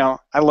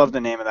I love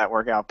the name of that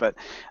workout, but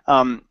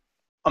um,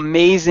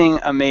 amazing,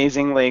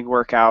 amazing leg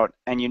workout,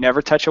 and you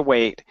never touch a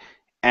weight.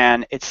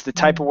 And it's the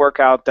type of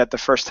workout that the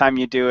first time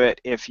you do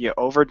it, if you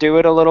overdo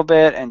it a little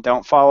bit and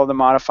don't follow the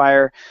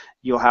modifier,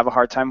 you'll have a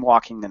hard time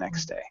walking the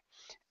next day.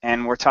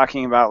 And we're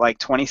talking about like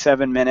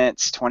 27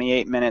 minutes,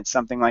 28 minutes,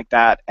 something like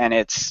that, and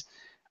it's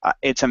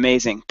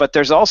amazing. But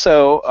there's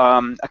also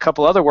a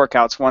couple other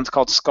workouts. One's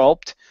called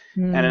Sculpt,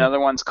 and Mm, another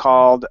one's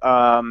called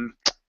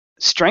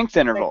strength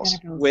like intervals,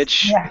 intervals.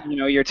 which Yeah.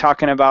 you're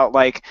talking about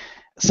like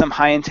some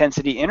high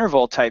intensity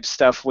interval type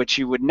stuff, which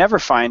you would never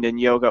find in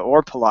yoga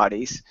or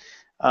Pilates.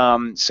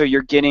 So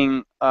you're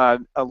getting a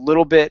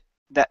little bit.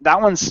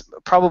 That one's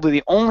probably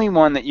the only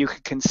one that you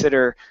could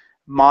consider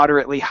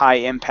moderately high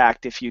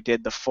impact if you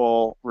did the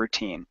full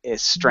routine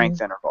is Mhm.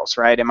 strength intervals,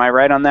 right? Am I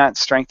right on that?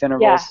 Strength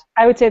Yeah, intervals.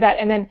 I would say that.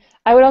 And then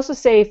I would also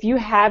say if you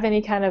have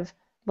any kind of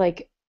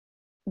like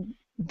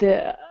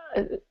the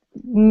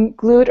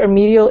glute or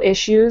medial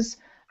issues,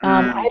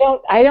 Mm,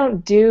 I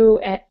don't do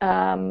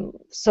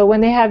so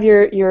when they have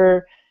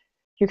you're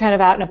kind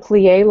of out in a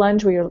plie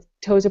lunge where your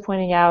toes are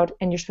pointing out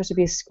and you're supposed to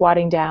be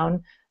squatting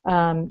down,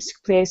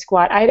 plie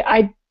squat.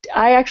 I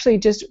actually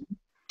just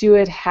do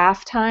it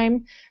half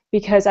time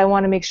because I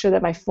want to make sure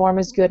that my form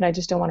is good and I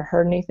just don't want to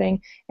hurt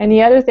anything. And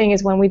the other thing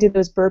is when we did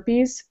those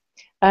burpees,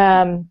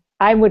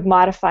 I would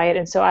modify it,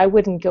 and so I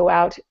wouldn't go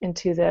out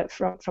into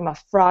from a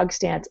frog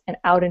stance and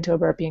out into a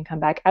burpee and come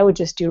back. I would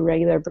just do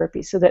regular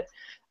burpees so that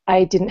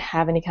I didn't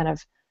have any kind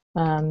of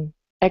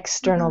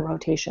external mhm.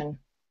 rotation.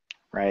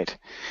 Right.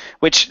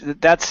 Which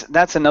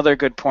that's another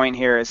good point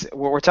here is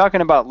we're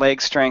talking about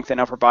leg strength and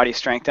upper body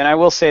strength. And I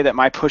will say that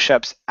my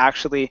push-ups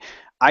actually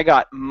I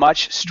got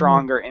much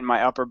Mm-hmm. stronger in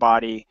my upper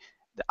body.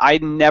 I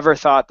never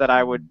thought that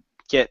I would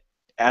get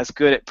as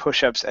good at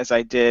push-ups as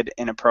I did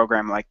in a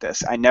program like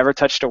this. I never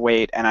touched a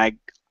weight and I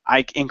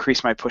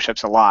increased my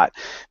push-ups a lot.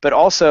 But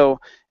also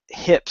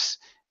hips.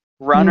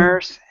 Mm-hmm.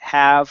 Runners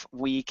have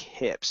weak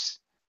hips.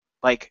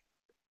 Like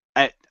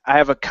I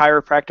have a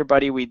chiropractor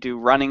buddy. We do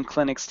running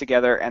clinics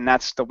together, and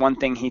that's the one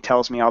thing he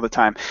tells me all the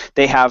time.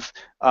 They have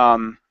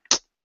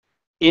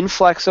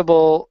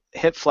inflexible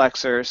hip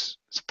flexors,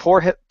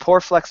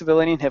 poor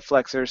flexibility in hip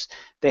flexors.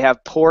 They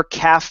have poor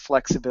calf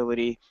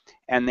flexibility,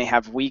 and they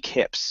have weak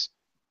hips,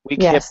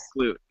 weak hip Yes,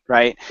 glute,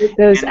 right?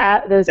 those And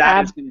those that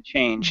ab. is going to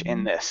change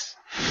in Mhm. this.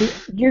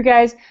 You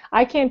guys,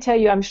 I can't tell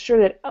you. I'm sure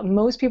that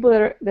most people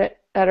that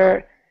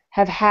are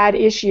have had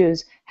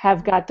issues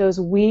have got those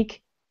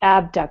weak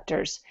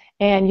abductors.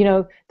 And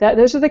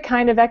those are the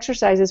kind of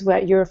exercises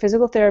that your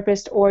physical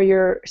therapist or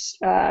your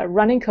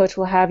running coach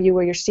will have you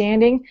where you're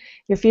standing,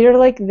 your feet are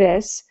like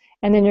this,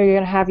 and then you're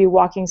going to have you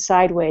walking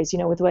sideways,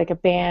 with like a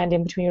band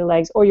in between your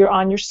legs, or you're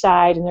on your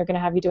side and they're going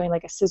to have you doing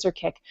like a scissor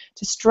kick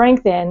to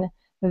strengthen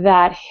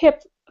that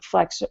hip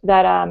flexor,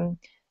 that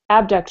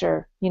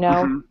abductor,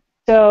 Hmm.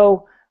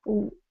 So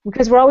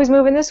because we're always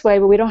moving this way,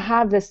 but we don't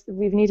have this,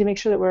 we need to make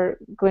sure that we're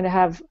going to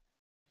have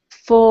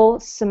full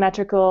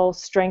symmetrical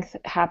strength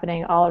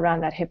happening all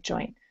around that hip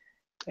joint.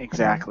 And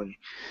Exactly.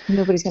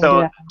 nobody's going to do So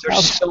that there's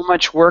themselves. so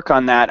much work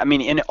on that. I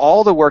mean, in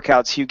all the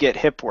workouts, you get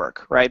hip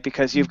work, right?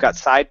 Because you've got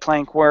side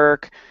plank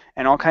work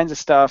and all kinds of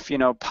stuff,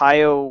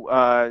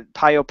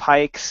 PiYo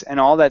pikes and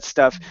all that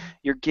stuff.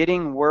 You're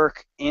getting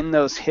work in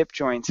those hip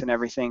joints and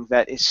everything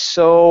that is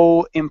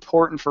so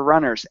important for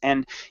runners.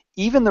 And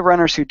even the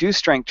runners who do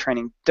strength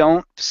training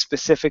don't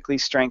specifically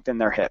strengthen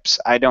their hips.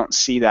 I don't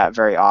see that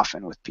very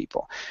often with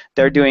people.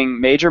 They're Mhm.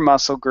 doing major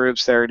muscle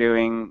groups. They're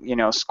doing,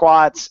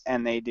 squats,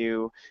 and they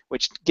do,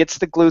 which gets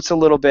the glutes a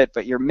little bit,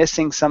 but you're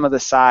missing some of the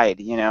side,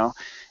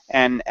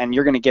 and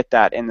you're going to get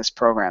that in this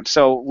program.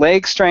 So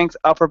leg strength,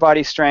 upper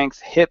body strength,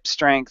 hip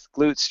strength,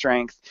 glute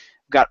strength,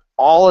 we've got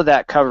all of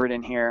that covered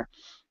in here.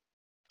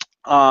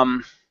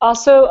 Um,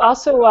 Also, I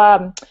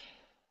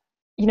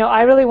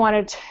really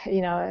wanted,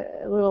 a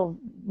little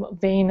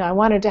vain. I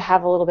wanted to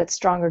have a little bit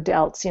stronger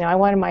delts. I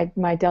wanted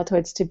my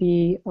deltoids to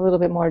be a little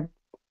bit more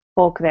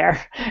bulk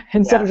there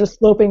instead yeah. of just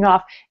sloping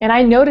off. And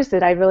I noticed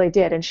that I really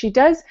did. And she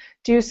does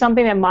do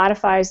something that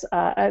modifies,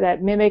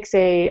 that mimics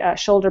a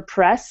shoulder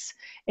press.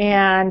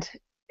 And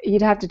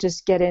you'd have to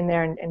just get in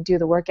there and do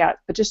the workout.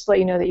 But just to let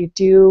you know that you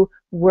do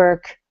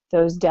work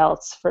those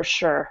delts for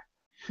sure.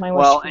 Mine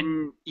was. Well,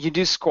 and you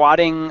do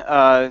squatting,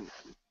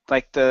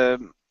 like the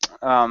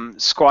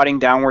squatting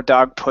downward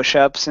dog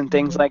push-ups and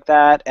things Mhm. like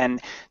that,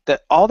 and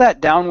all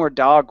that downward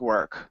dog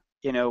work,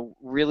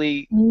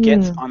 really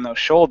gets Mm, on those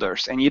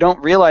shoulders, and you don't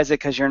realize it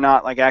because you're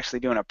not like actually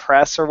doing a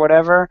press or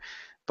whatever,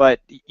 but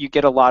you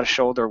get a lot of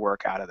shoulder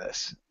work out of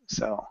this.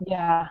 So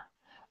yeah.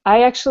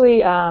 I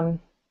actually, I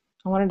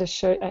wanted to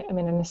show, I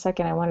mean, in a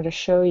second, I wanted to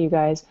show you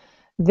guys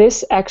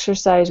this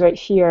exercise right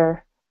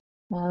here.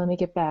 Let me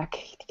get back.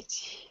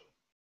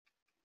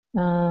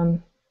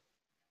 Um,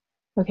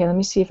 okay, let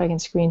me see if I can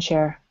screen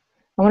share.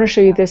 I want to show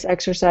you this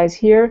exercise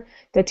here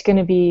that's going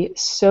to be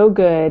so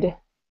good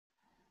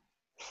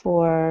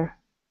for,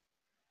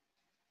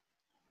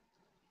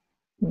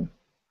 hmm,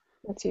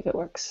 let's see if it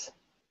works.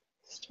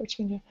 Start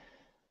screen share.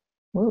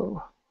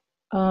 Whoa.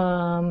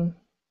 Um,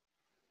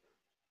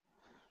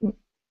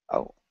 oh,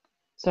 there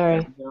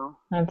sorry, we go.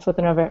 I'm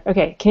flipping over.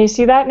 Okay, can you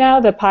see that now,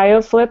 the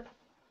PiYo flip?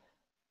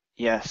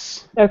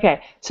 Yes.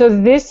 Okay, so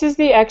this is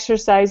the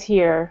exercise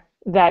here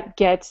that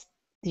gets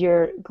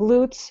your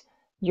glutes,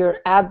 your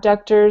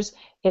abductors.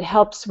 It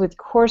helps with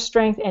core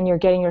strength, and you're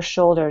getting your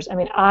shoulders. I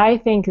mean, I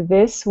think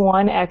this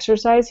one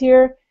exercise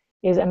here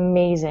is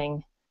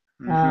amazing.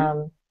 Hmm.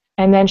 Um,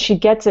 and then she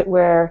gets it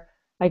where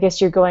I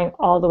guess you're going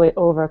all the way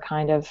over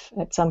kind of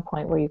at some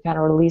point where you kind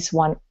of release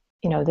one,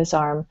 this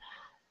arm.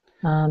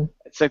 Um,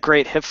 It's a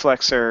great hip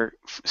flexor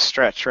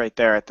stretch right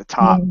there at the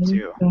top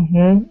too.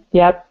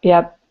 Yep,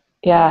 yep.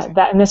 Yeah, Amazing.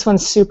 that and this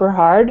one's super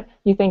hard.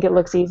 You think it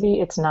looks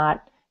easy, it's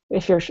not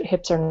if your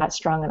hips are not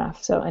strong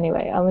enough. So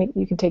anyway,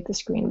 you can take the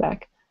screen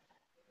back.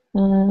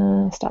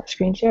 Stop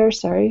screen share,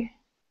 sorry.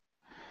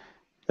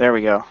 There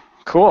we go.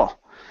 Cool.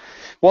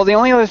 Well, the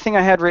only other thing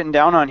I had written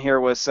down on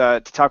here was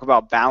to talk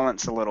about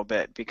balance a little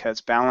bit,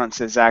 because balance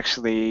is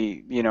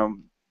actually,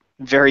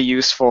 very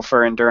useful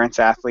for endurance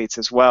athletes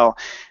as well.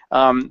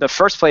 The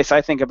first place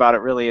I think about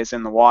it really is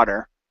in the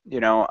water.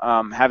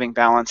 Having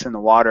balance in the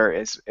water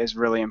is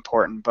really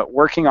important. But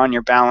working on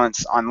your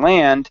balance on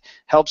land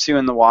helps you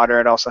in the water.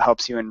 It also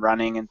helps you in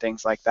running and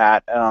things like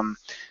that.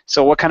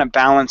 So, what kind of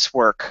balance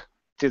work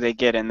do they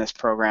get in this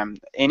program?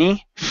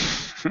 Any?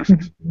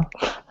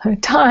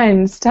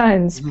 Tons,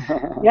 tons.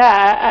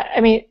 Yeah,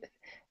 I mean,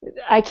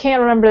 I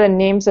can't remember the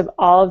names of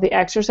all of the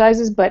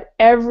exercises, but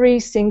every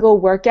single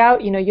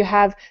workout, you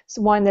have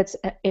one that's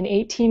an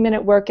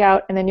 18-minute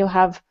workout, and then you'll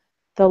have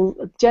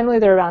generally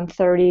they're around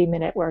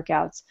 30-minute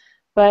workouts,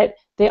 but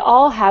they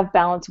all have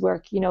balance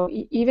work.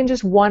 Even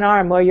just one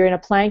arm where you're in a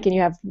plank and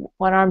you have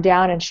one arm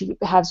down, and she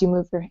has you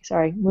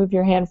move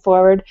your hand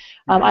forward.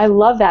 I Mhm.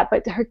 love that,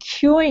 but her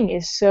cueing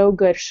is so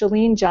good.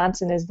 Shalene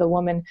Johnson is the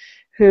woman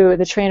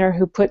the trainer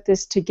who put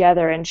this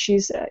together, and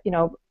she's,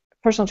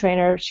 personal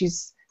trainer.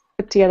 She's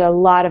put together a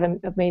lot of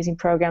amazing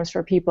programs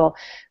for people,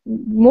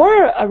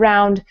 more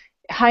around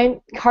high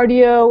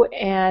cardio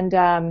and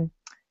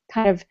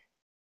kind of,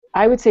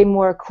 I would say,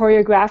 more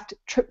choreographed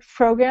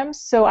programs.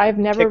 So I've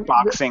never,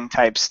 Kickboxing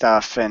type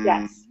stuff, and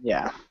yes,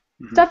 yeah.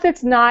 Hmm. stuff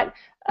that's not,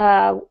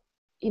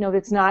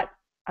 that's not,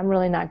 I'm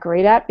really not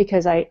great at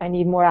because I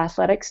need more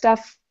athletic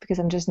stuff because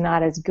I'm just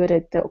not as good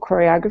at the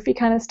choreography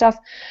kind of stuff.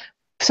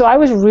 So I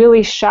was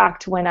really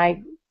shocked when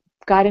I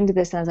got into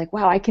this and I was like,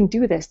 wow, I can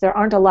do this. There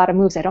aren't a lot of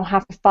moves. I don't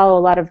have to follow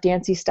a lot of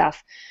dancey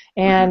stuff.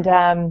 Hmm.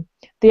 And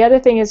the other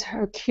thing is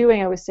her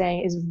cueing, I was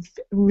saying, is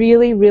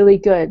really, really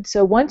good.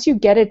 So once you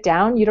get it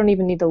down, you don't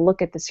even need to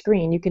look at the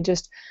screen. You can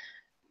just,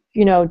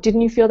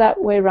 didn't you feel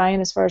that way,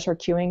 Ryan, as far as her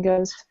cueing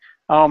goes?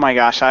 Oh my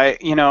gosh, I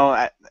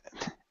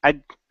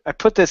I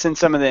put this in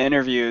some of the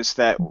interviews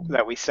that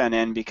we sent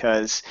in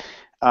because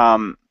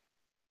um,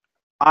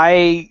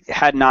 I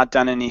had not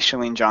done any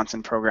Chalene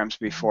Johnson programs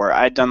before.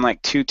 I'd done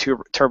like two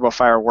Turbo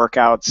Fire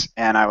workouts,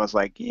 and I was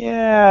like,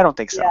 yeah, I don't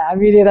think so. Yeah,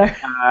 me neither.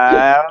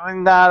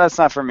 Nah, that's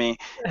not for me.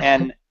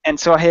 And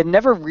so I had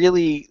never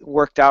really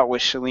worked out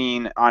with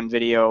Chalene on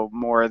video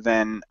more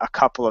than a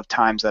couple of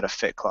times at a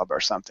fit club or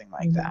something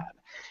like Mhm. that.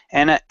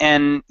 And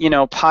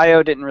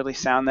PiYo didn't really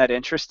sound that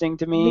interesting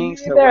to Me me.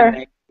 So when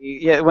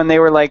neither. they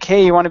were like,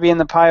 hey, you want to be in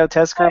the PiYo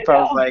test I group?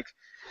 I was know. like,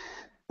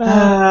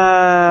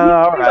 Uh, me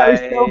all too. I was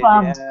so right.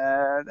 bummed.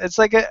 Yeah.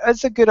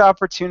 It's a good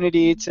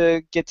opportunity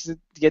to get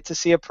to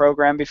see a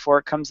program before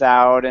it comes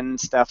out and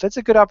stuff. It's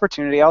a good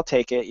opportunity. I'll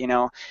take it.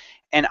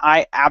 And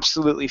I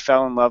absolutely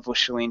fell in love with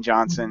Chalene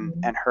Johnson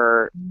Mhm. and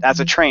her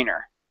as a Mhm.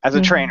 trainer. As a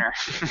Mhm. trainer.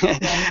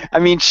 Right. I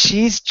mean,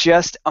 she's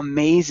just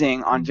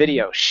amazing on Mhm.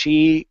 video.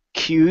 She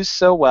cues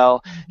so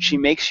well. She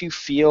Mhm. makes you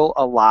feel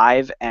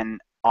alive and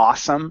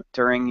awesome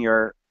during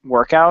your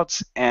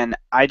workouts. And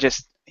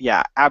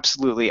yeah,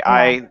 absolutely.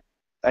 Yeah.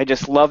 I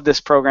just love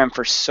this program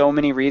for so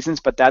many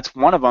reasons, but that's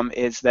one of them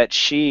is that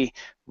she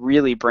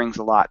really brings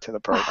a lot to the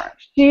Oh, program.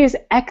 she is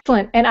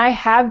excellent. And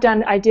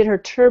I did her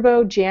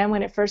Turbo Jam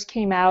when it first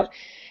came out,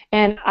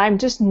 and I'm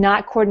just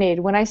not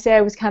coordinated. When I say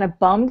I was kind of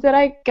bummed that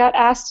I got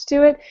asked to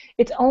do it,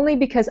 it's only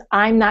because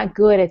I'm not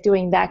good at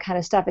doing that kind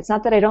of stuff. It's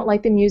not that I don't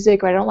like the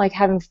music or I don't like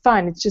having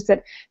fun. It's just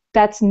that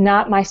that's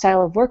not my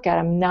style of workout.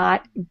 I'm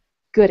not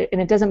good at,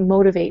 and it doesn't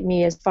motivate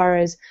me as far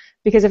as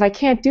because if I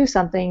can't do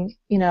something.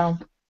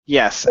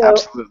 Yes, So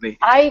absolutely.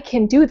 I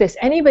can do this.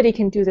 Anybody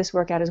can do this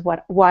workout is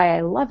why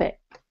I love it.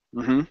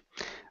 Hmm.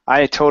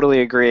 I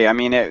totally agree. I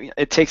mean,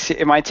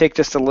 it might take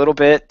just a little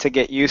bit to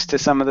get used to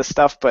some of the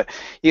stuff, but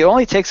it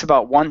only takes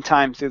about one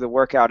time through the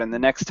workout, and the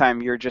next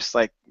time you're just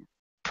like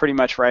pretty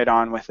much right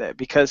on with it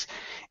because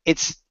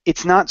it's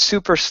not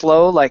super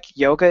slow like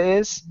yoga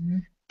is,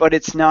 Mhm. but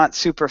it's not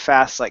super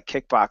fast like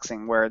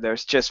kickboxing where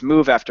there's just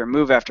move after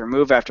move after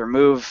move after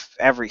move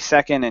every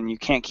second and you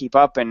can't keep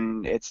up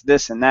and it's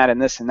this and that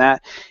and this and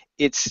that.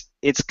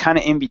 It's kind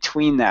of in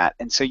between that.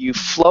 And so you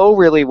flow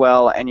really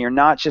well and you're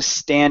not just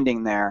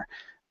standing there,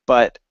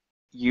 but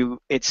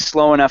it's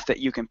slow enough that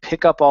you can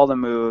pick up all the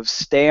moves,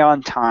 stay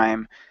on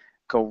time,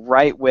 go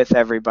right with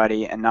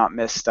everybody and not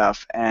miss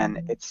stuff. And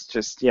Mhm. it's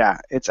just, yeah,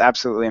 it's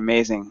absolutely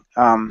amazing.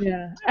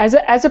 Yeah.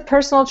 As a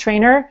personal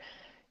trainer,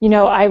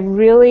 I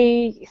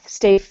really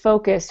stay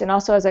focused, and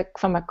also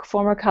from a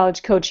former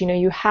college coach,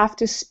 you have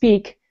to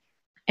speak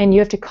and you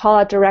have to call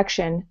out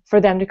direction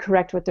for them to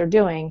correct what they're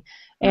doing,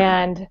 Mhm.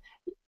 and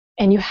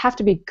and you have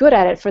to be good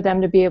at it for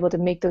them to be able to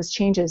make those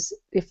changes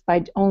if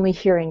by only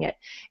hearing it.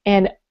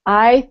 And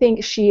I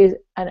think she is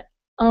an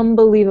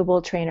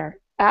unbelievable trainer,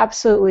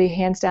 absolutely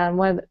hands down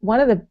one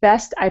of the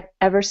best I've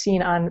ever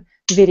seen on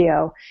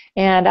video.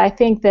 And I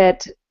think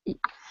that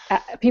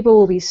people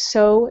will be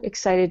so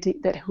excited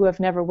that who have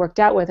never worked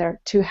out with her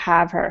to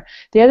have her.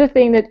 The other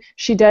thing that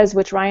she does,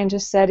 which Ryan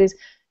just said, is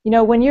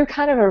when you're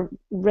kind of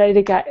ready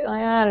to go,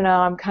 I don't know,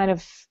 I'm kind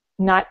of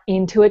not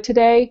into it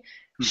today.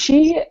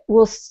 She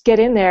will get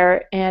in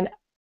there and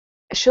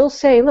she'll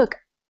say, look,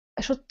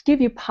 she'll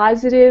give you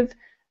positive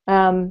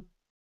um,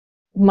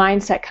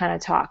 mindset kind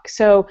of talk.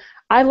 So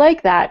I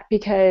like that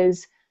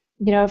because,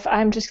 if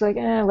I'm just like,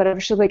 whatever,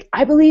 she'll be like,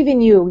 I believe in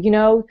you,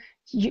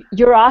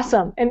 you're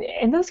awesome.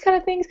 And those kind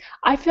of things,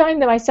 I find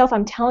that myself,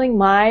 I'm telling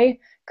my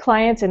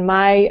clients and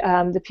my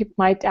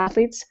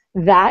athletes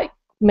that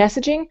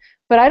messaging,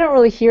 but I don't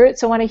really hear it.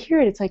 So when I hear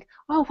it, it's like,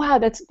 oh wow,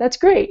 that's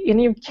great. And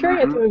you're hearing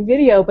it Mhm. through a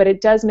video, but it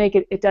does make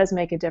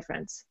a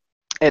difference.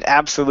 It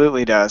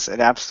absolutely does. It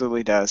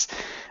absolutely does.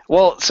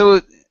 Well,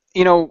 so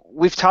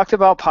we've talked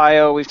about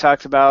PiYo, we've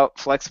talked about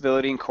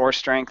flexibility and core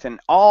strength and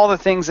all the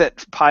things that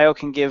PiYo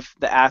can give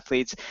the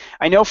athletes.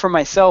 I know for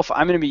myself,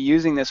 I'm going to be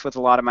using this with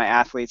a lot of my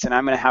athletes, and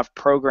I'm going to have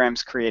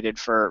programs created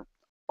for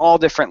all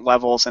different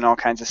levels and all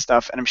kinds of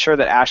stuff. And I'm sure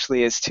that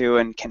Ashley is too,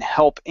 and can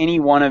help any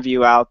one of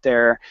you out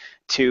there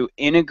to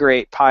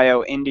integrate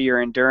PiYo into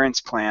your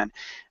endurance plan.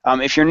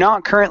 If you're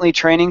not currently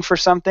training for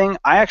something,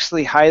 I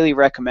actually highly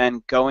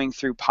recommend going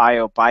through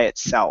PiYo by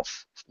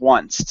itself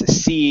once to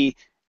see,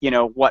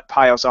 what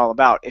PiYo is all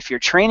about. If you're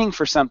training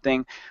for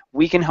something,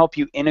 we can help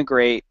you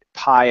integrate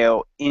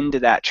PiYo into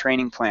that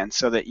training plan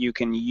so that you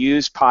can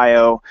use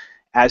PiYo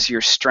as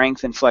your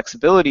strength and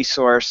flexibility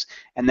source,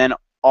 and then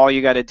all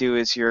you got to do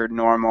is your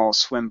normal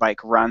swim,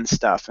 bike, run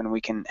stuff, and we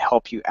can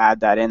help you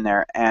add that in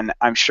there. And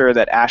I'm sure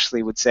that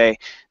Ashley would say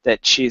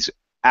that she's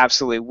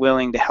absolutely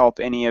willing to help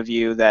any of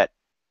you that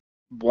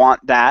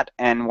want that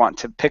and want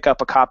to pick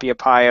up a copy of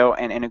PiYo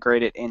and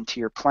integrate it into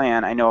your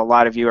plan. I know a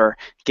lot of you are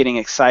getting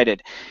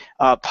excited.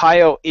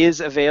 PiYo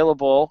is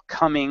available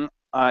coming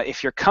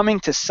if you're coming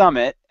to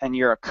Summit and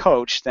you're a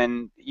coach,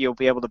 then you'll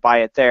be able to buy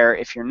it there.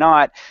 If you're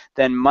not,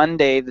 then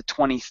Monday the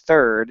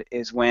 23rd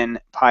is when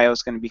PiYo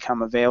is going to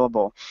become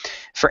available.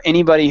 For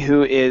anybody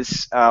who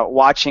is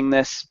watching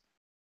this,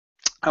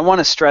 I want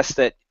to stress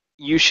that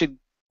you should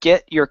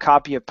get your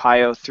copy of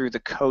PiYo through the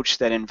coach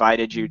that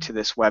invited you to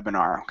this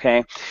webinar,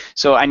 okay?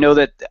 So I know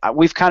that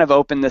we've kind of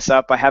opened this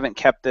up. I haven't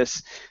kept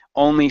this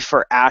only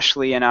for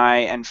Ashley and I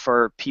and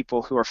for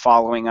people who are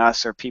following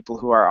us or people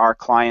who are our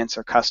clients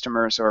or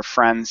customers or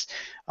friends.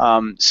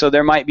 So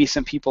there might be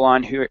some people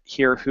on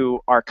here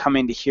who are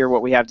coming to hear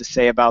what we have to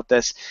say about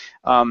this.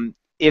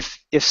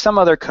 If some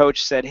other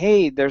coach said,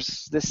 hey,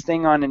 there's this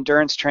thing on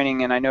endurance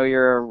training and I know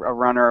you're a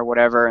runner or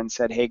whatever, and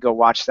said, hey, go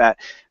watch that,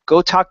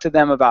 go talk to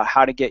them about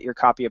how to get your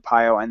copy of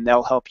PiYo and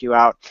they'll help you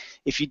out.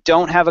 If you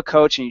don't have a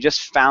coach and you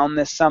just found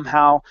this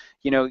somehow,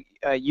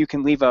 you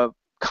can leave a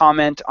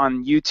comment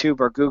on YouTube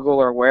or Google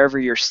or wherever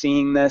you're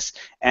seeing this,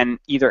 and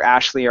either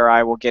Ashley or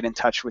I will get in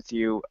touch with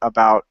you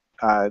about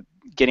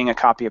getting a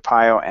copy of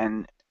PiYo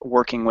and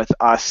working with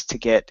us to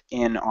get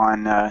in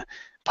on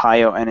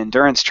PiYo and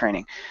endurance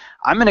training.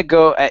 I'm going to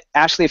go,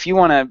 Ashley, if you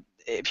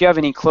have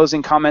any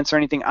closing comments or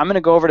anything, I'm going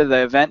to go over to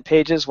the event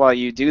pages while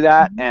you do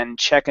that and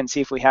check and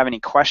see if we have any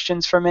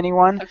questions from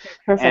anyone. Okay,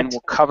 perfect. And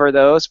we'll cover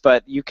those,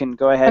 but you can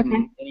go ahead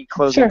and any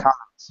closing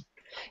comments.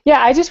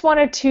 Yeah, I just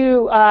wanted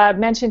to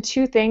mention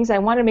two things. I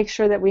want to make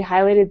sure that we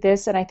highlighted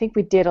this, and I think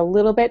we did a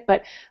little bit,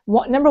 but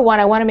number one,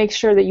 I want to make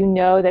sure that you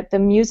know that the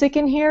music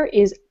in here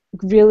is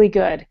really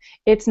good.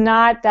 It's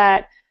not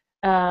that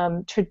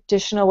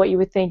traditional, what you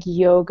would think,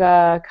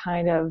 yoga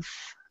kind of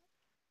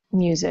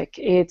music.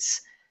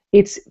 It's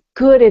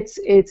good, it's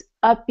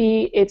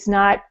upbeat, it's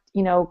not,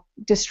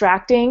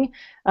 distracting.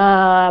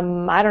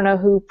 I don't know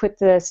who put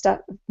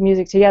the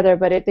music together,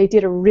 but they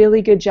did a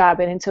really good job,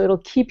 and so it'll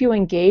keep you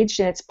engaged,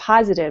 and it's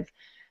positive.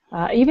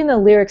 Even the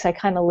lyrics I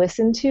kind of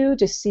listened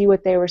to see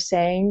what they were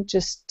saying,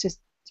 just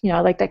I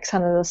like that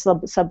kind of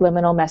the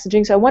subliminal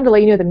messaging. So I wanted to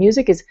let you know the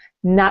music is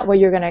not what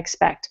you're going to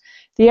expect.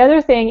 The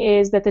other thing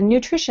is that the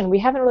nutrition, we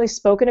haven't really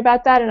spoken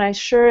about that, and I'm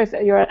sure if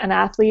you're an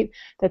athlete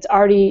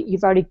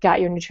you've already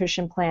got your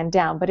nutrition plan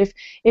down. But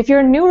if you're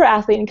a newer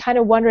athlete and kind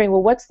of wondering,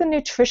 well, what's the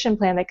nutrition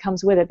plan that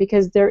comes with it?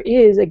 Because there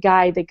is a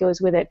guide that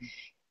goes with it.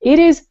 It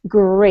is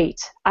great.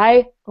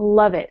 I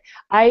love it.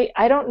 I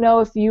don't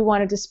know if you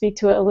wanted to speak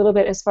to it a little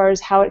bit as far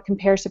as how it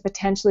compares to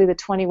potentially the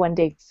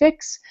 21-day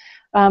fix,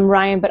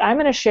 Ryan, but I'm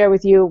going to share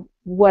with you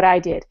what I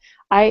did.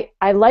 I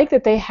like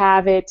that they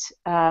have it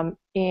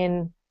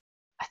in,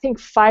 I think,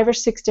 5 or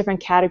 6 different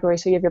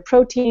categories. So you have your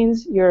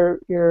proteins, your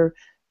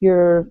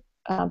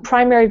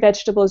primary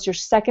vegetables, your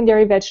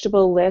secondary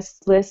vegetable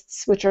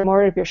lists, which are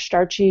more of your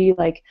starchy,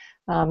 like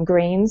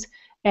grains,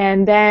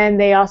 and then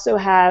they also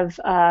have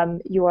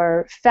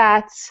your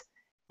fats,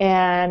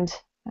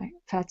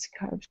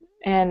 carbs,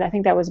 and I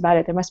think that was about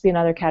it. There must be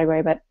another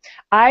category, but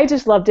I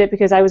just loved it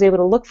because I was able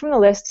to look from the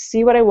list,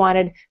 see what I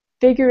wanted,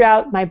 figure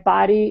out my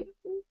body,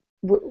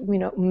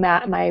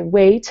 my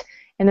weight.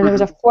 And then there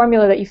was a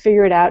formula that you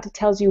figure it out. It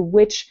tells you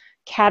which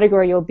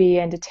category you'll be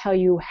in, to tell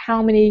you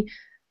how many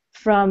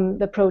from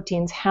the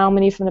proteins, how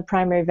many from the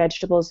primary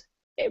vegetables,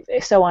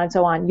 so on,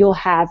 so on, you'll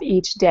have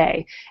each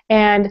day.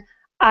 And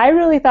I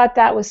really thought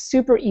that was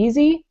super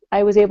easy.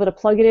 I was able to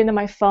plug it into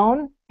my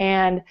phone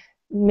and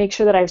make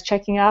sure that I was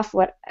checking off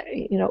what,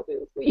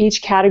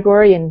 each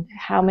category and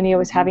how many I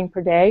was having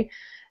per day.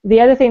 The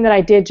other thing that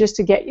I did, just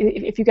to get,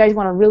 if you guys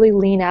want to really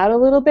lean out a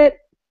little bit,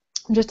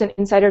 just an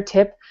insider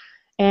tip.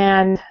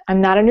 And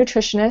I'm not a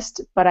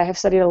nutritionist, but I have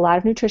studied a lot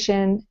of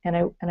nutrition, and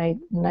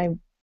I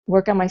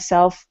work on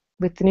myself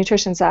with the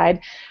nutrition side.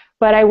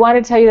 But I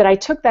want to tell you that I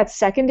took that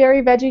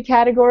secondary veggie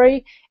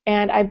category,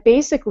 and I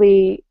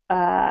basically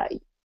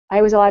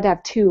I was allowed to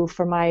have 2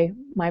 for my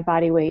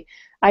body weight.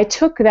 I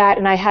took that,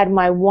 and I had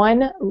my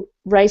 1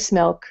 rice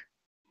milk,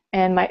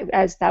 and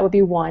that would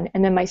be 1.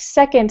 And then my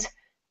second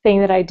thing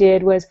that I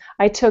did was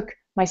I took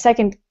my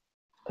second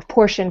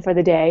portion for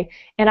the day,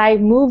 and I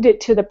moved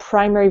it to the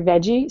primary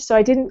veggie, so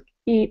I didn't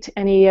eat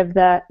any of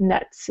the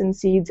nuts and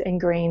seeds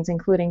and grains,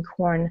 including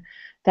corn,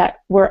 that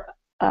were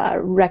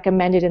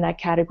recommended in that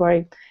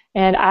category.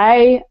 And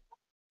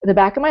the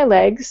back of my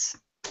legs,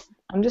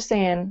 I'm just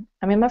saying,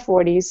 I'm in my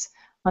 40s,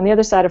 on the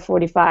other side of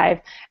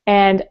 45,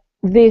 and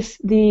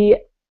the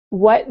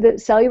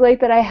cellulite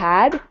that I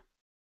had,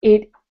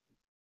 it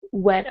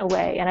went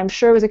away, and I'm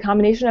sure it was a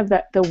combination of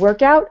the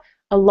workout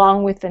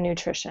along with the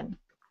nutrition.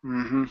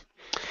 Mm-hmm.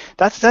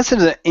 That's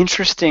an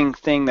interesting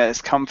thing that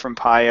has come from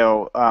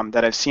PiYo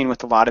that I've seen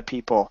with a lot of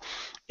people,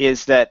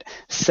 is that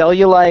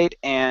cellulite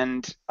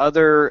and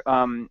other,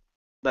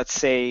 let's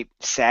say,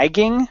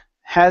 sagging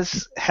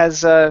has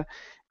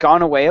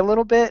gone away a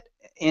little bit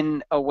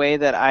in a way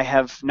that I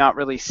have not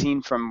really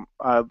seen from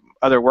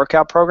other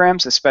workout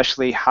programs,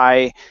 especially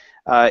high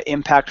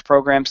impact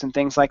programs and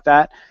things like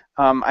that.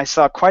 I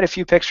saw quite a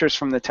few pictures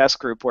from the test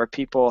group where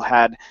people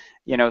had,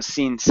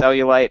 seen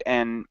cellulite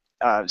and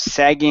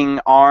sagging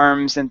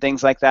arms and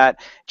things like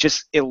that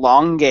just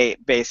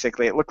elongate.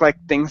 Basically, it looked like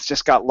things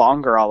just got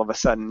longer all of a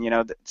sudden.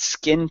 The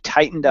skin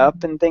tightened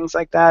up and things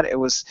like that. It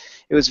was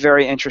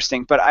very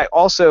interesting. But I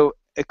also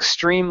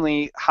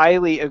extremely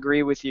highly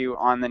agree with you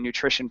on the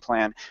nutrition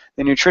plan.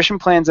 The nutrition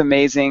plan's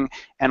amazing,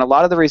 and a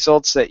lot of the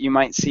results that you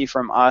might see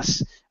from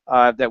us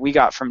that we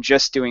got from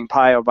just doing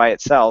PiYo by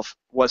itself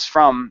was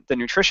from the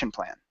nutrition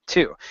plan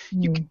too.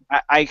 Mm.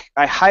 I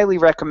highly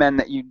recommend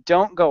that you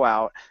don't go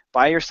out,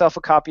 buy yourself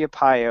a copy of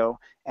PiYo,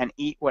 and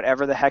eat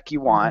whatever the heck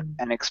you want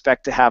and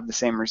expect to have the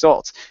same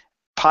results.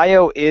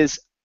 PiYo is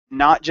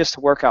not just a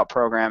workout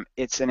program,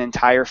 it's an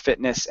entire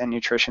fitness and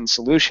nutrition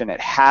solution. It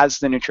has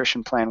the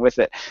nutrition plan with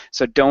it.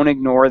 So don't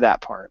ignore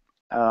that part.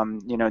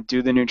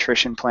 Do the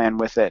nutrition plan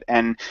with it.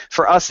 And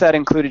for us, that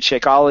included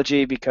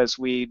Shakeology, because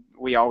we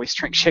always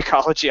drink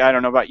Shakeology. I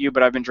don't know about you,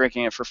 but I've been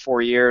drinking it for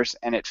 4 years,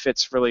 and it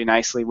fits really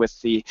nicely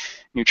with the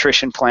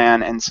nutrition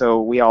plan. And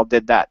so we all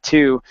did that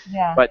too.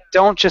 Yeah. But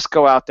don't just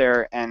go out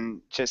there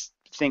and just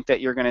think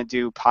that you're going to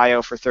do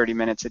PiYo for 30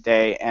 minutes a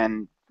day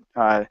and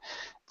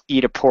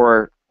eat a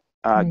poor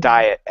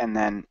diet and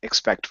then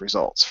expect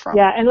results from.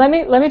 Yeah, and let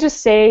me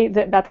just say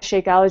that about the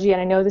Shakeology, and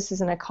I know this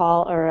isn't a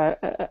call or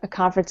a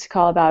conference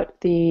call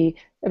about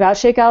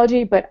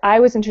Shakeology, but I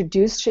was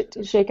introduced to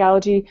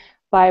Shakeology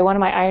by one of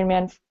my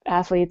Ironman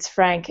athletes,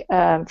 Frank,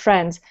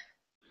 friends,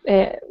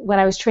 when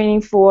I was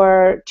training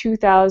for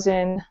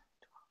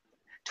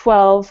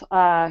 2012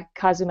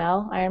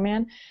 Cozumel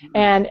Ironman,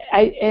 and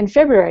in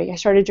February I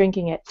started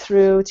drinking it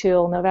through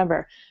till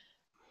November.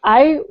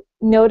 I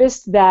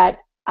noticed that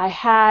I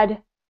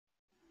had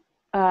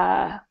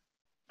I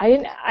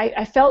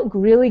felt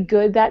really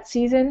good that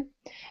season,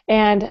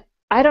 and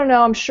I don't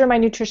know, I'm sure my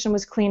nutrition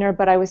was cleaner,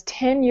 but I was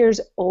 10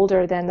 years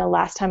older than the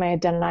last time I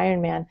had done an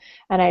Ironman,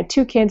 and I had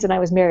 2 kids and I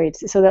was married,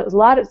 so that was a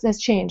lot has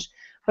changed.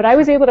 But I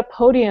was able to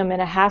podium in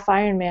a half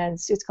Ironman.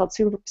 It's called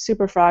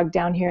Super Frog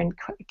down here in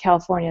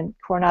California, in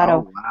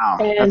Coronado. Oh, wow.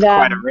 And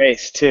That's quite a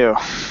race, too.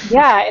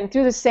 yeah, and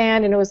through the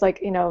sand, and it was like,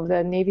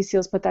 the Navy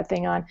SEALs put that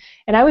thing on.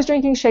 And I was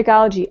drinking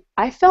Shakeology.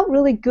 I felt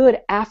really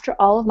good after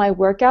all of my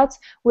workouts,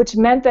 which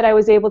meant that I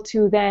was able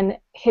to then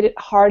hit it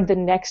hard the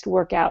next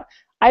workout.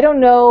 I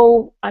don't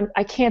know,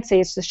 I can't say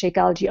it's the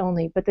Shakeology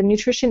only, but the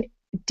nutrition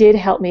did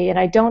help me. And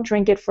I don't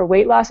drink it for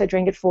weight loss. I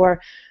drink it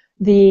for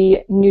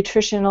the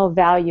nutritional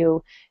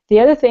value. The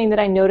other thing that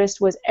I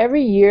noticed was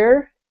every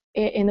year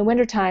in the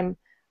wintertime,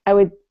 I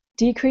would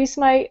decrease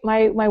my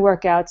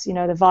workouts,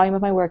 the volume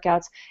of my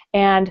workouts,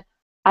 and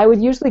I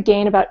would usually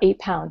gain about 8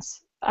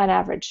 pounds on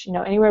average,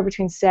 anywhere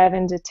between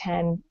 7 to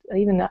 10,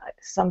 even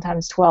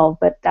sometimes 12,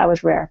 but that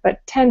was rare, but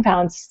 10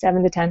 pounds,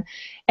 7 to 10.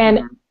 And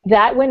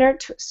that winter,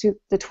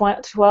 the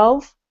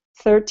 12,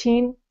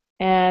 13,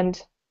 and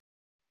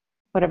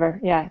whatever,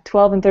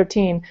 12 and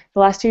 13, the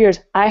last 2 years,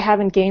 I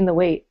haven't gained the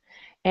weight.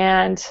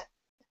 And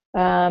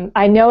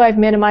I know I've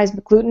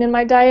minimized gluten in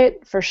my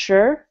diet for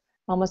sure,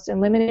 almost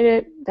eliminated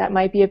it. That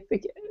might be a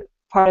big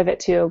part of it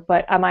too.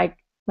 But my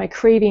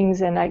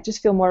cravings, and I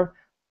just feel more,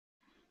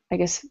 I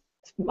guess,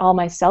 all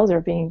my cells are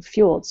being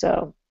fueled.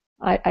 So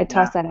I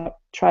toss that out.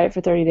 Try it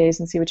for 30 days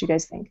and see what you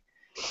guys think.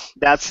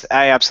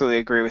 I absolutely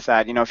agree with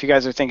that. If you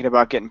guys are thinking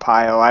about getting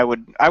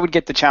PiYo, I would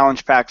get the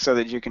challenge pack so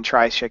that you can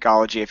try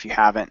Shakeology if you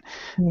haven't.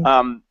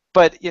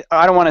 But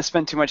I don't want to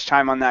spend too much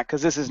time on that,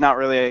 because this is not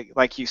really,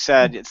 like you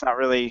said, it's not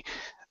really.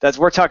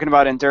 We're talking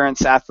about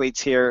endurance athletes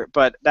here,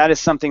 but that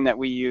is something that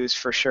we use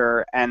for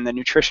sure, and the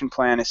nutrition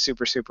plan is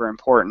super, super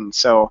important.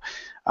 So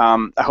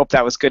I hope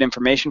that was good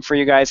information for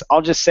you guys.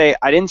 I'll just say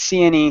I didn't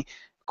see any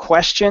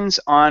questions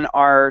on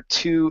our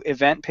 2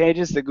 event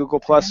pages, the Google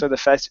Plus or the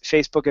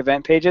Facebook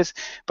event pages,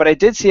 but I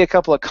did see a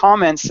couple of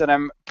comments that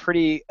I'm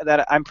pretty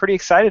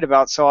excited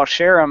about, so I'll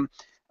share them,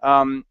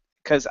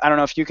 because I don't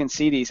know if you can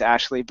see these,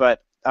 Ashley,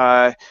 but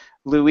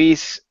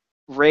Luis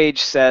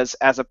Rage says,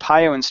 as a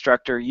PiYo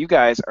instructor, you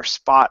guys are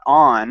spot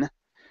on.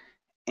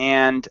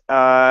 And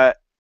Erica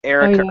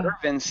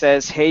Irvin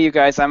says, hey, you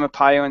guys, I'm a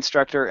PiYo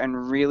instructor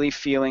and really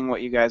feeling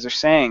what you guys are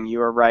saying. You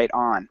are right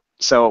on.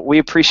 So we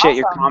appreciate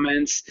your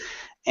comments.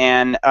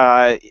 And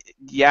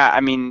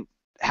having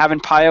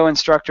PiYo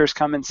instructors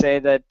come and say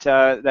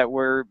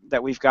that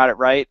we've got it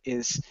right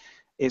is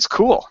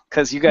cool,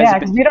 because you guys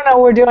have been. We don't know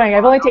what we're doing.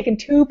 I've only taken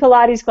 2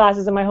 Pilates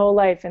classes in my whole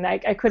life, and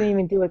I couldn't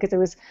even do it because it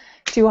was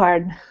too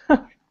hard.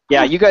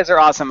 Yeah, you guys are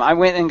awesome. I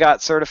went and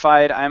got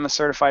certified. I'm a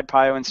certified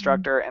PiYo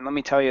instructor, and let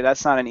me tell you,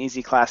 that's not an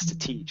easy class to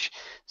teach.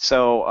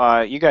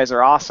 So you guys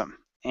are awesome.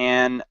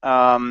 And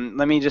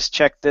let me just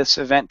check this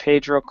event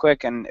page real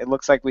quick, and it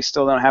looks like we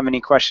still don't have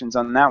any questions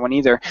on that one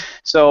either.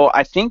 So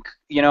I think,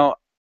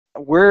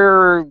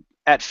 we're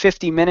at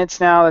 50 minutes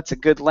now. That's a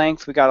good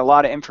length. We got a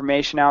lot of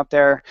information out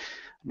there.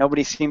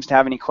 Nobody seems to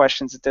have any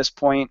questions at this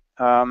point.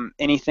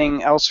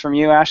 Anything else from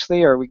you,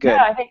 Ashley, or are we good?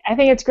 No, I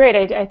think it's great.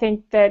 I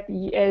think that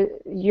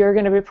you're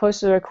going to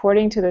repost the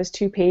recording to those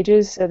 2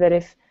 pages, so that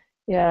if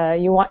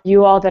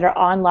you all that are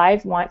on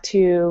live want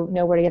to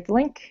know where to get the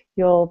link,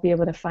 you'll be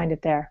able to find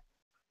it there.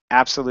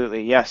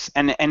 Absolutely, yes.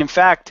 And in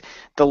fact,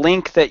 the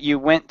link that you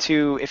went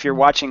to, if you're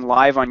watching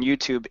live on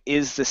YouTube,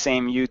 is the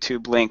same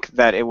YouTube link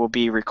that it will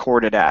be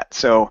recorded at.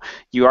 So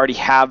you already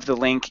have the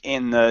link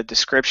in the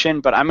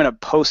description, but I'm going to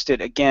post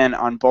it again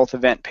on both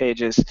event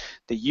pages,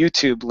 the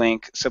YouTube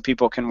link, so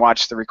people can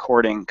watch the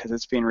recording because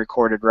it's being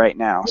recorded right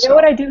now. You know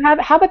what So I do have?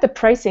 How about the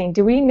pricing?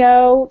 Do we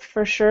know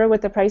for sure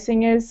what the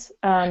pricing is?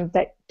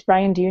 That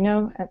Ryan, do you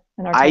know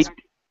in our I test?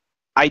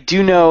 I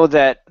do know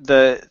that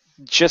the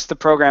just the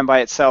program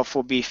by itself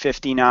will be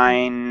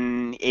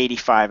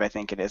 59.85, I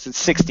think it is.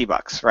 It's Mhm.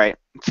 $60, right?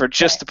 For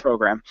just Right. the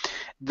program.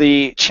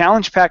 The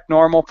challenge pack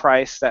normal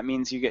price, that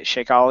means you get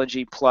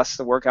Shakeology plus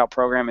the workout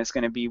program, is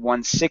going to be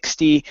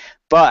 160,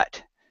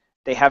 but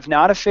they have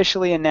not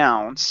officially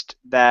announced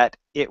that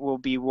it will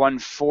be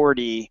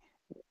 140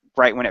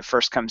 right when it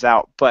first comes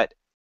out, but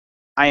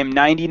I am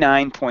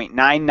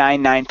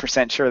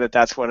 99.999% sure that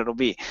that's what it'll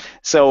be.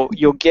 So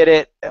you'll get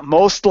it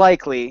most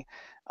likely,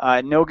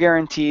 no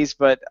guarantees,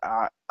 but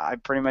I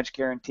pretty much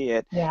guarantee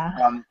it. Yeah.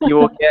 You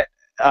will get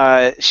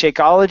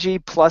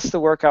Shakeology plus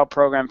the workout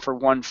program for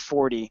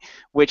 140,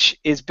 which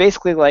is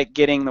basically like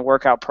getting the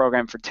workout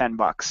program for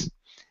 $10.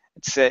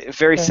 It's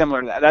very Sure.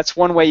 similar to that. That's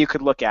one way you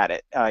could look at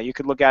it. You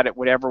could look at it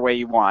whatever way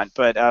you want,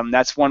 but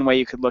that's one way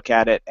you could look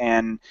at it,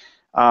 and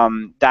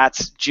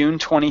that's June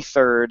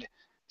 23rd.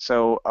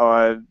 So,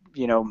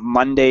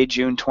 Monday,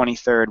 June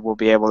 23rd, we'll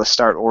be able to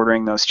start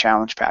ordering those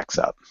challenge packs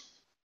up.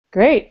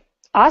 Great.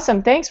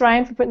 Awesome. Thanks,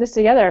 Ryan, for putting this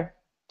together.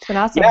 It's been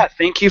Yeah, awesome.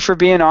 thank you for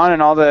being on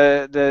and all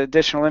the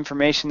additional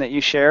information that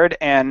you shared.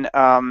 And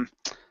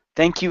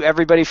thank you,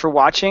 everybody, for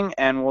watching.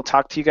 And we'll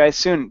talk to you guys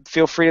soon.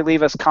 Feel free to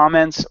leave us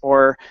comments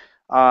or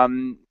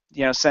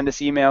send us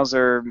emails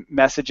or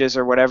messages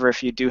or whatever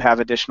if you do have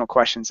additional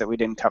questions that we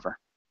didn't cover.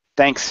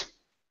 Thanks.